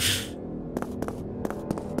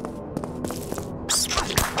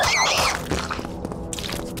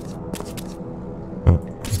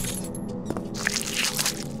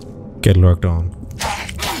 Get lurked on.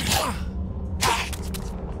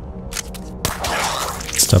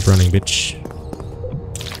 Stop running, bitch.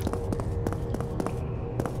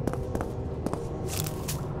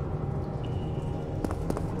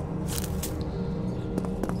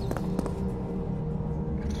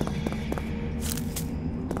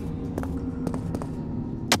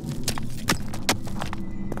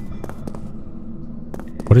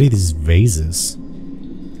 What are these vases?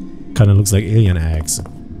 Kinda looks like alien eggs.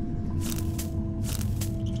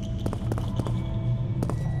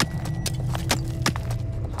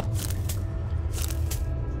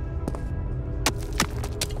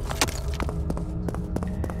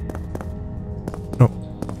 Oh.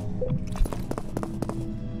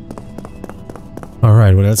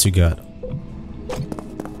 Alright, what else you got?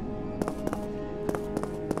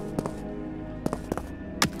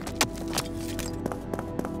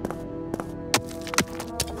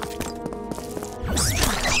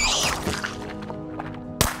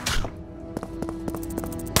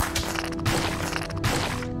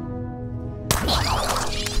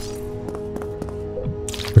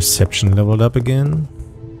 Perception leveled up again.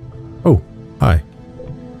 Oh, hi.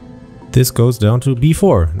 This goes down to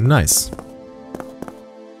B4. Nice.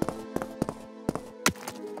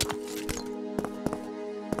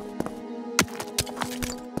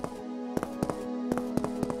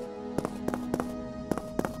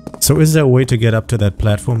 So is there a way to get up to that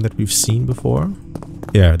platform that we've seen before?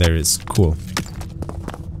 Yeah, there is. Cool.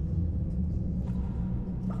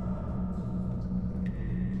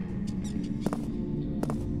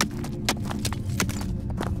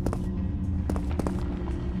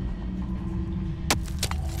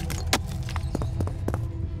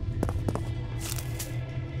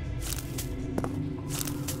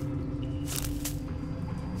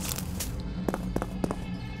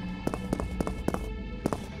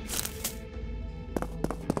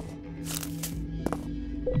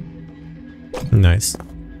 Nice.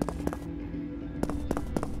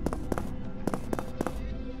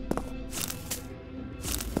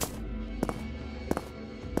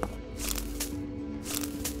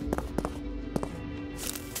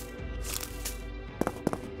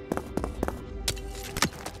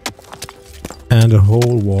 And a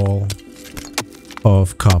whole wall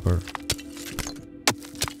of copper.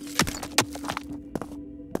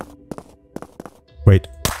 Wait.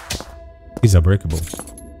 These are breakable.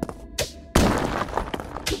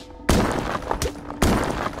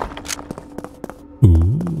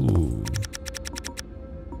 Ooh.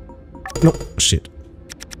 No, shit.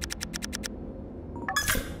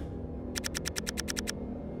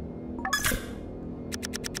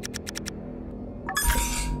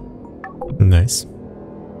 Nice.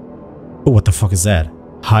 Oh, what the fuck is that?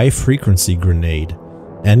 High frequency grenade.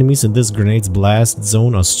 Enemies in this grenade's blast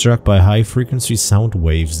zone are struck by high frequency sound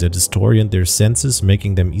waves that disorient their senses,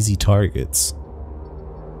 making them easy targets.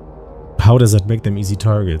 How does that make them easy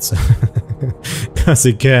targets? Because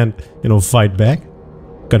they can't, you know, fight back?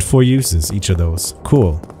 Got 4 uses, each of those.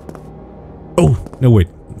 Cool. Oh, no wait.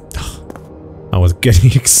 I was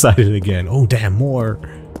getting excited again. Oh damn, more.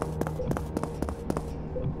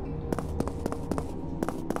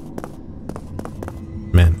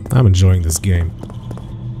 Man, I'm enjoying this game.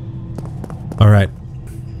 Alright.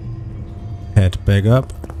 Head back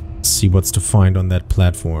up. See what's to find on that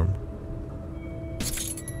platform.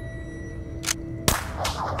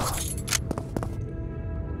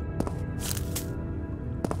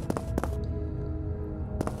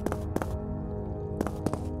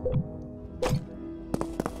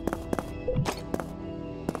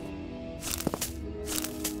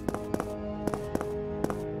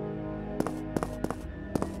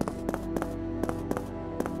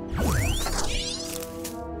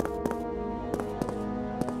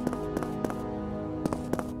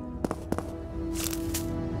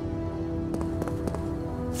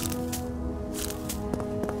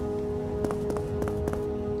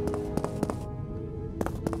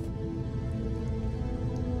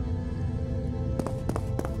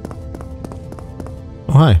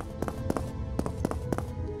 Oh, hi.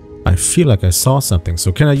 I feel like I saw something.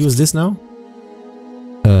 So can I use this now?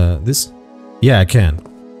 This? Yeah, I can.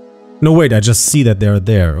 No, wait, I just see that they're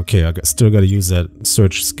there. Okay, I still gotta use that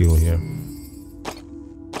search skill here.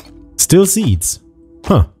 Still seeds.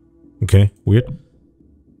 Huh. Okay, weird.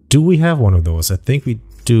 Do we have one of those? I think we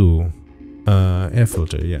do. Air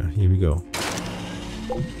filter. Yeah, here we go.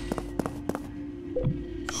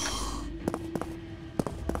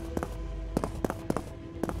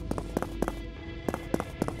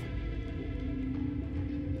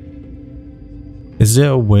 Is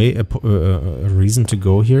there a way, a reason to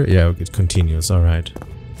go here? Yeah, it continues, alright.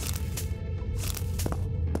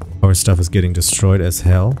 Our stuff is getting destroyed as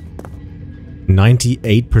hell.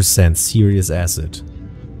 98% serious acid.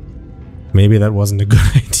 Maybe that wasn't a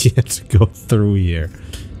good idea to go through here.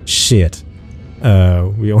 Shit.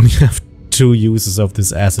 We only have 2 uses of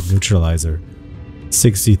this acid neutralizer.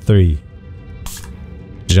 63.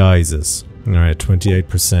 Jesus. Alright,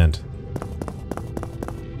 28%.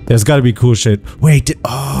 There's gotta be cool shit. Wait,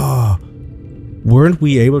 weren't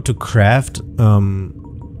we able to craft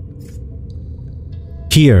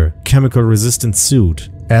Here, chemical resistant suit.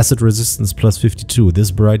 Acid resistance plus 52.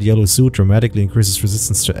 This bright yellow suit dramatically increases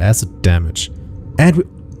resistance to acid damage. And we...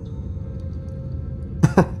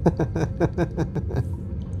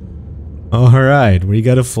 Alright, we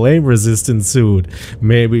got a flame resistant suit.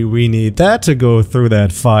 Maybe we need that to go through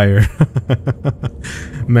that fire.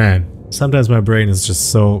 Man, sometimes my brain is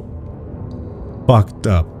just so fucked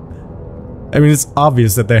up. I mean, it's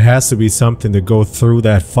obvious that there has to be something to go through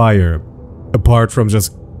that fire, apart from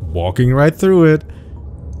just walking right through it.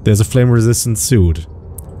 There's a flame resistant suit.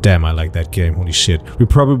 Damn, I like that game, holy shit. We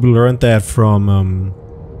probably learned that from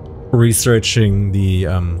researching the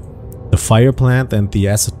fire plant and the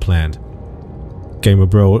acid plant. Gamer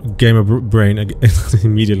brain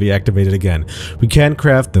immediately activated again. We can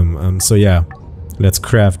craft them, so yeah, let's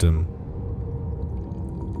craft them.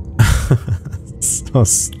 So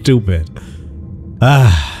stupid.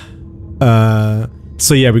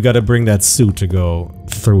 So yeah, we gotta bring that suit to go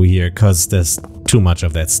through here, cause there's too much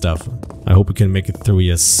of that stuff. I hope we can make it through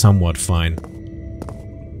here somewhat fine.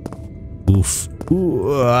 Oof.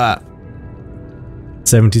 Ooh,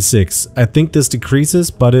 76. I think this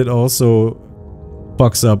decreases, but it also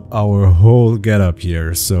fucks up our whole getup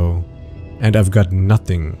here, so... And I've got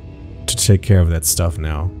nothing to take care of that stuff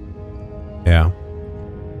now. Yeah.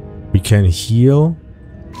 We can heal,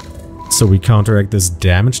 so we counteract this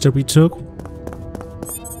damage that we took.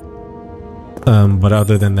 But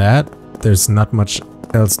other than that, there's not much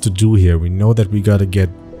else to do here. We know that we gotta get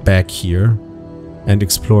back here and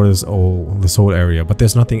explore this whole area, but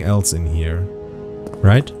there's nothing else in here.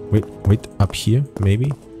 Right? Wait, up here,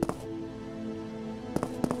 maybe?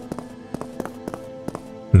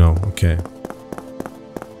 No, okay.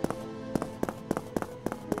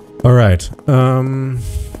 Alright, Oh,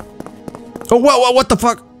 what the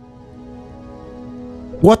fuck?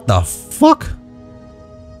 What the fuck?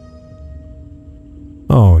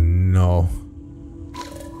 Oh no.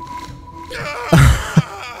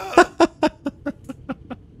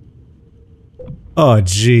 Oh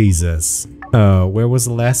Jesus. Where was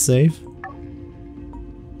the last save?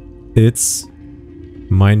 It's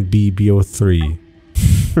mine BBO3.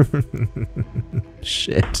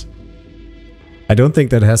 Shit. I don't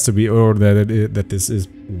think that has to be, or that this is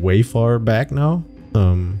way far back now.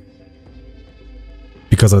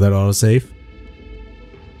 Because of that autosave.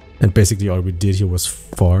 And basically all we did here was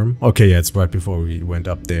farm. Okay, yeah, it's right before we went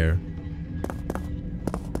up there.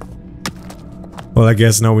 Well, I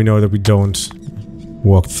guess now we know that we don't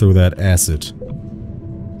walk through that acid.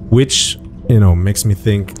 Which, you know, makes me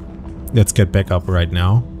think, let's get back up right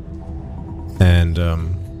now. And,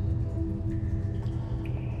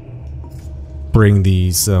 bring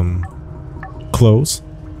these, clothes.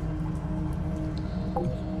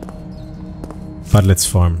 But let's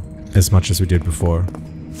farm as much as we did before.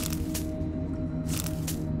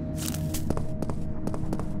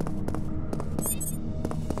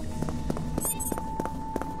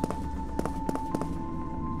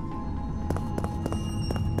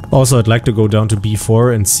 Also, I'd like to go down to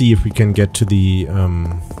B4 and see if we can get to the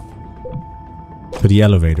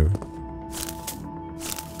elevator.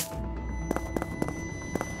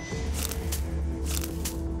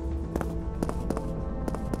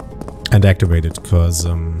 And activate it, because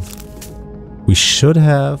we should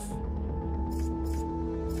have...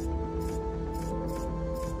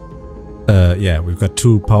 yeah, we've got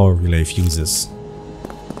 2 power relay fuses.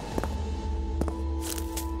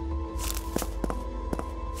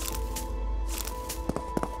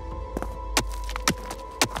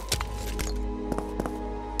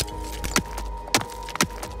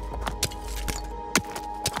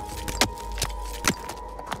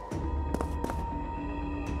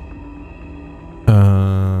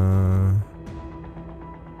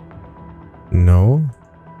 No.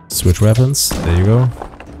 Switch weapons. There you go.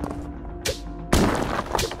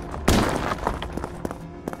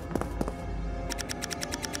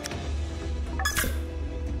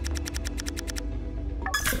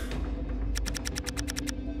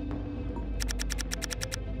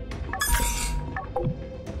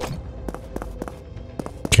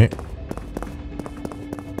 Okay.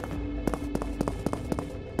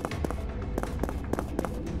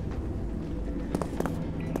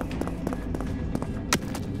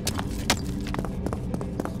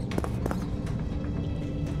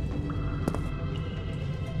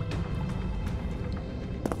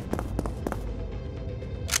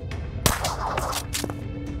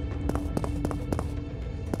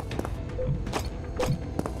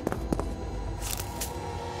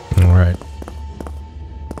 Alright.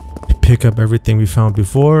 Pick up everything we found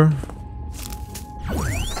before.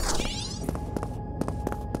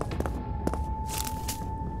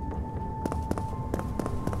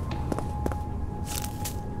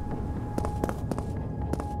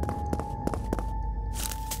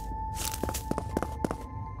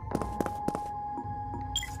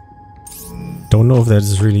 don't know if that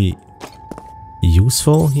is really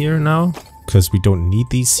useful here now, because we don't need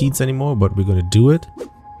these seeds anymore, but we're gonna do it.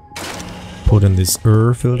 Put in this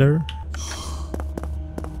filter.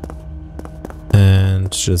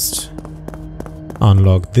 And just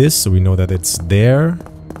unlock this so we know that it's there.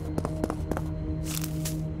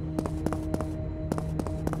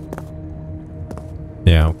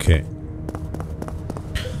 Yeah, okay.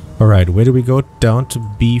 Alright, where do we go? Down to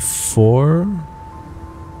B4?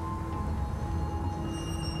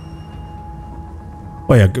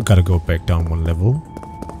 Oh yeah, gotta go back down one level.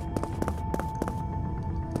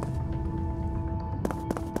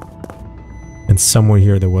 And somewhere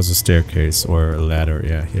here there was a staircase or a ladder.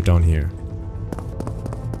 Yeah, here, down here.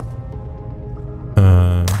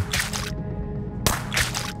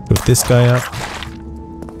 Put this guy up.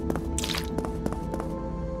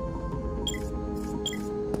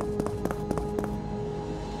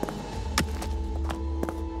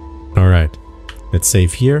 Alright, let's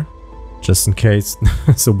save here, just in case.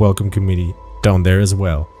 It's a welcome committee down there as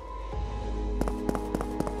well.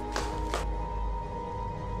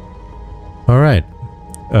 Alright,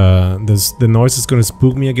 the noise is gonna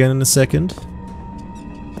spook me again in a second.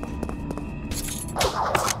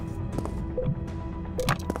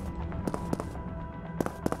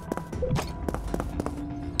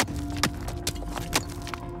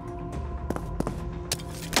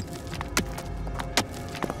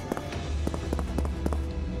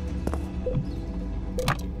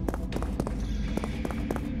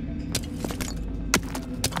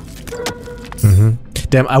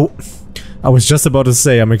 Damn, I was just about to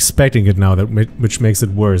say I'm expecting it now, which makes it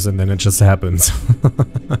worse, and then it just happens.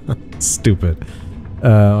 Stupid.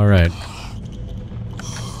 Alright.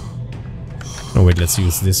 Oh wait, let's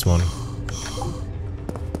use this one.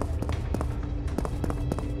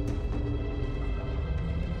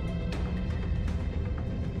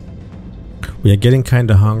 We are getting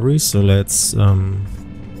kinda hungry, so let's nom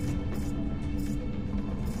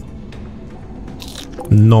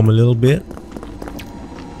a little bit.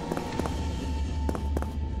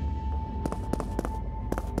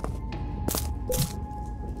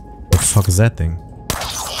 Fuck is that thing?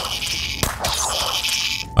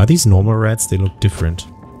 Are these normal rats? They look different.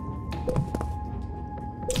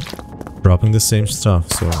 Dropping the same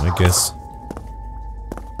stuff, so I guess.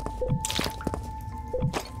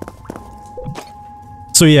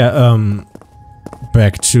 So yeah,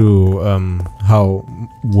 back to how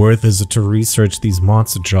worth is it to research these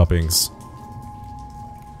monster droppings?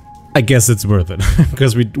 I guess it's worth it,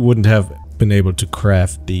 because we wouldn't have been able to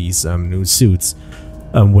craft these new suits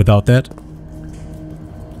without that.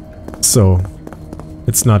 So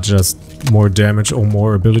it's not just more damage or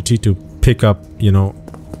more ability to pick up, you know,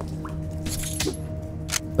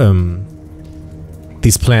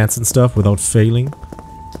 these plants and stuff without failing.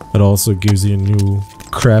 It also gives you new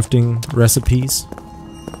crafting recipes.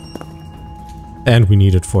 And we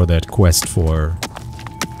need it for that quest for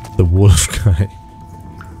the wolf guy.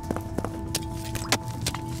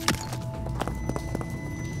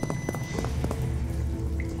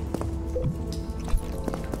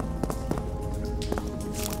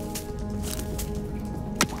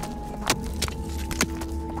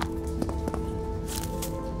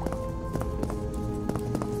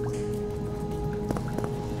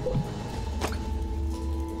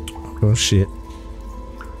 Oh shit.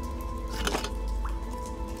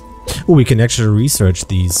 Oh, we can actually research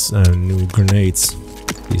these new grenades.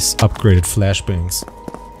 These upgraded flashbangs.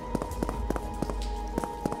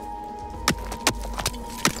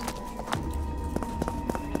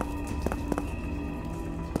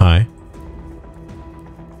 Hi.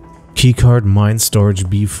 Keycard mine storage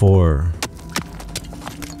B4.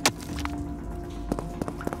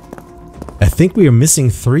 I think we are missing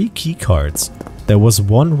 3 keycards. There was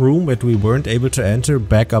one room that we weren't able to enter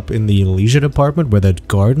back up in the leisure department where that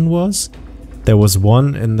garden was. There was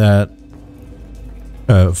one in that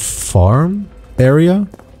farm area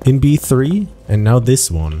in B3, and now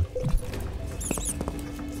this one.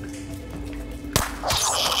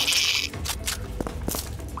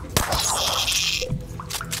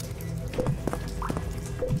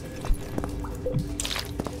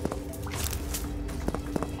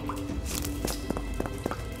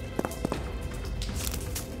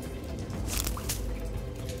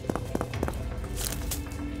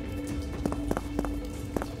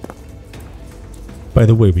 By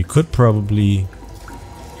the way, we could probably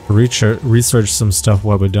research some stuff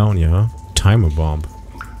while we're down here, huh? Timer bomb.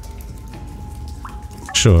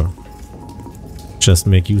 Sure. Just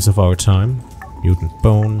make use of our time. Mutant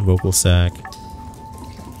bone, vocal sac.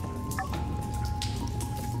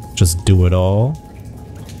 Just do it all.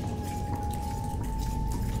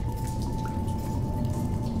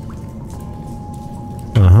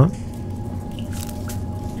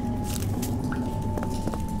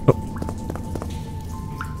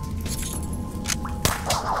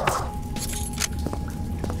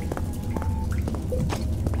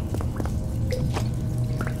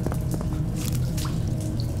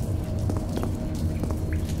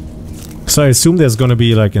 So I assume there's gonna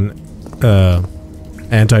be like an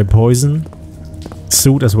anti-poison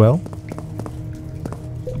suit as well.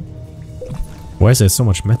 Why is there so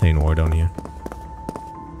much methane ore down here?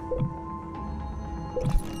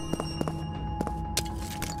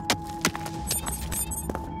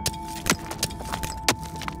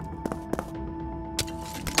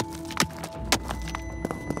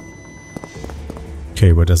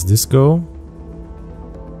 Okay, where does this go?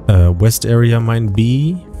 West area mine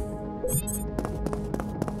B.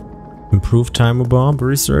 Improved timer bomb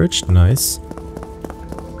researched. Nice.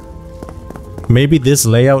 Maybe this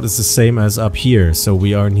layout is the same as up here. So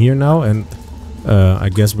we are in here now, and I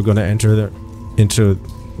guess we're gonna enter into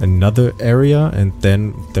another area, and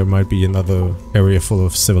then there might be another area full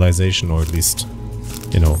of civilization, or at least,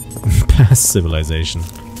 you know, past civilization.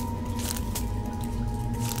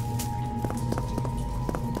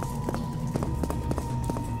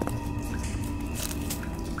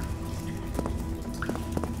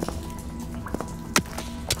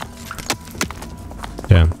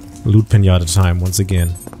 Yeah, loot pinata time once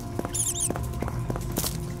again.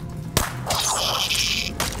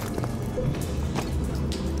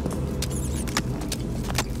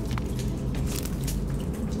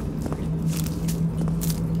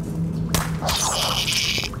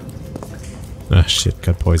 Ah shit,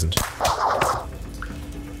 got poisoned.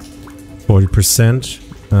 40%.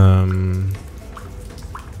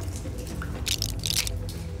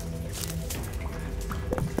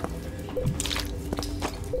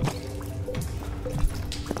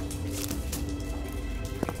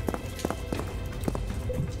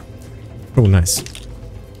 Oh, nice.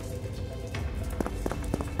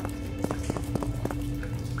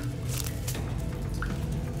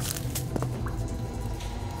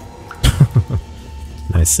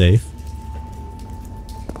 Nice save.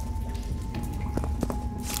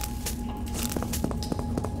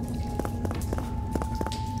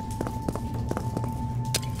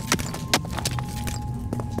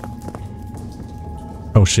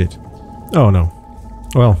 Oh shit. Oh no.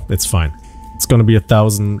 Well, it's fine. It's gonna be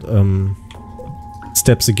 1,000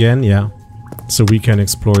 steps again, yeah. So we can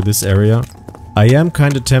explore this area. I am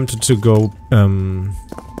kind of tempted to go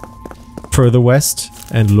further west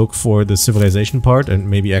and look for the civilization part and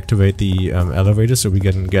maybe activate the elevator so we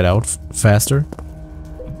can get out faster.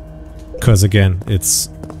 Because again, it's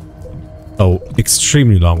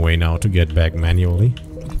extremely long way now to get back manually.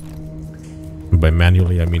 And by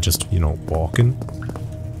manually, I mean just, you know, walking.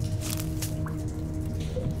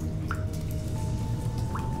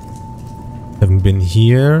 Haven't been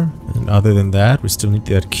here, and other than that, we still need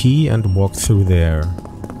that key and walk through there.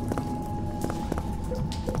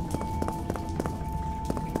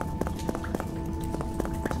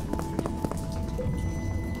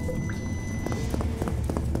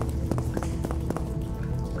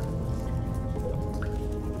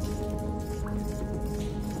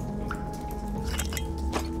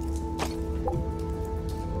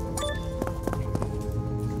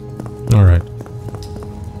 All right.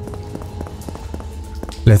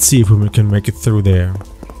 Let's see if we can make it through there.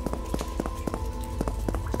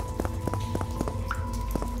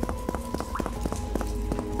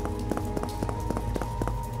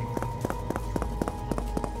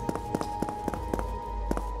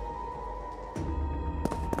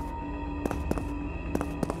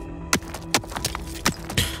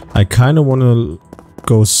 I kind of want to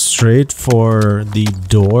go straight for the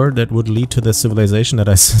door that would lead to the civilization that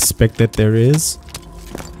I suspect that there is,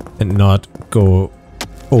 and not go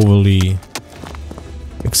overly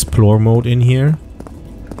explore mode in here.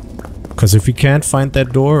 Because if we can't find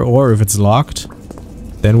that door, or if it's locked,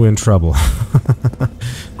 then we're in trouble.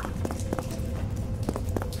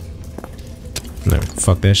 No,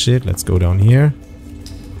 fuck that shit. Let's go down here.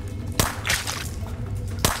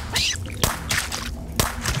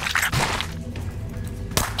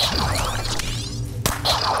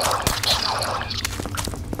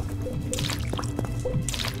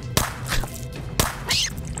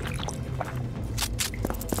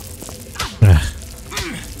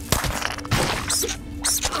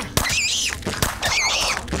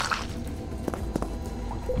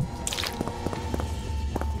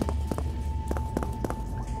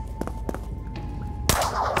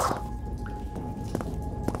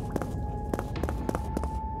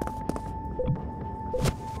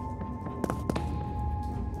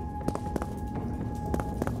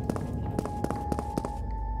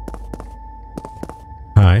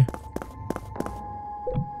 Hi.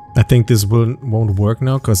 I think this won't work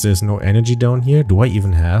now because there's no energy down here. Do I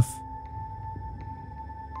even have?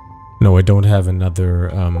 No, I don't have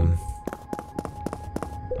another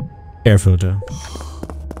air filter.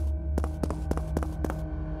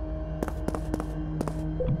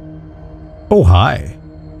 Oh, hi.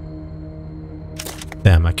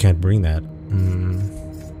 Damn, I can't bring that.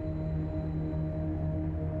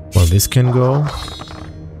 Well, this can go.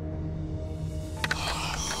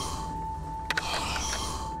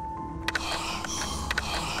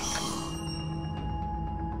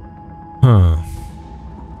 Huh.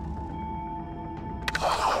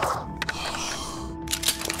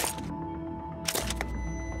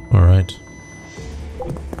 All right.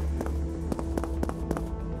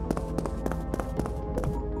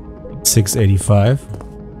 $6.85.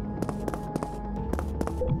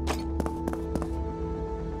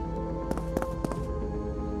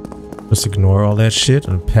 Just ignore all that shit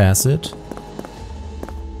and pass it.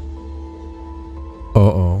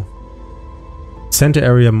 Uh-oh. Center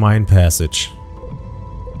area mine passage.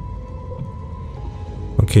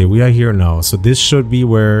 Okay, we are here now. So this should be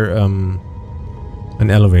where an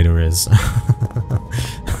elevator is.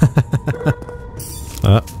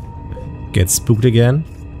 Get spooked again.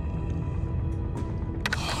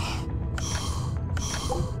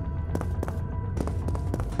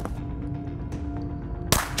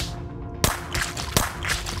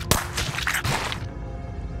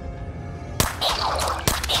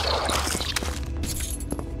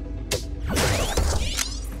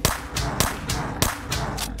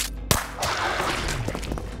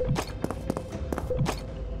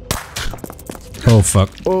 Oh fuck.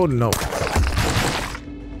 Oh no.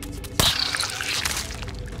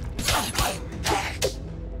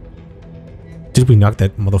 Did we knock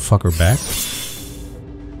that motherfucker back?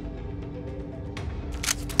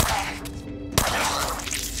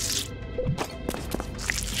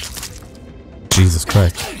 Jesus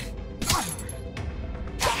Christ.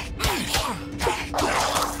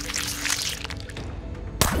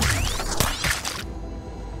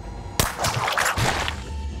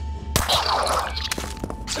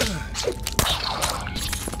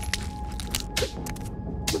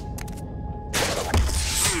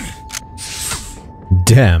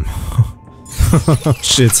 Damn.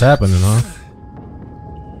 Shit's happening, huh?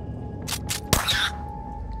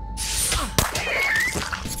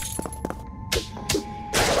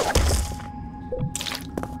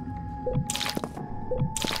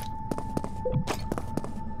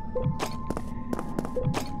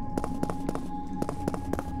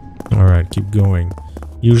 Alright, keep going.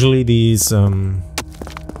 Usually these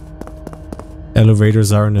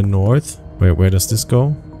elevators are in the north. Wait, where does this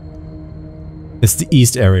go? It's the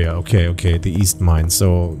east area. Okay, okay, the east mine.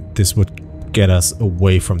 So this would get us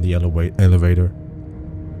away from the elevator.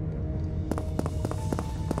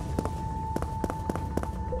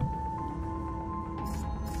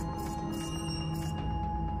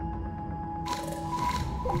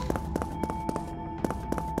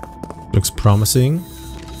 Looks promising.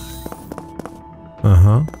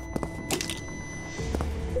 Uh-huh.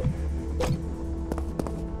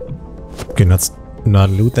 Okay, let's not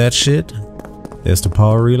loot that shit. There's the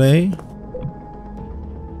power relay.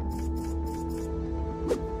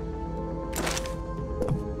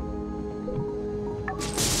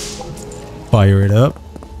 Fire it up.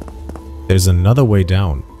 There's another way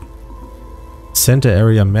down. Center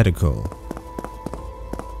area medical.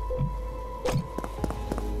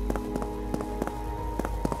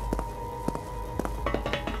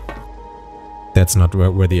 That's not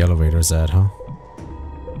where the elevator's at, huh?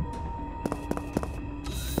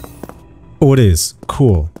 Oh, it is.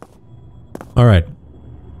 Cool. Alright.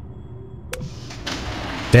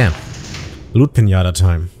 Damn. Loot pinata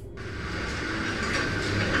time.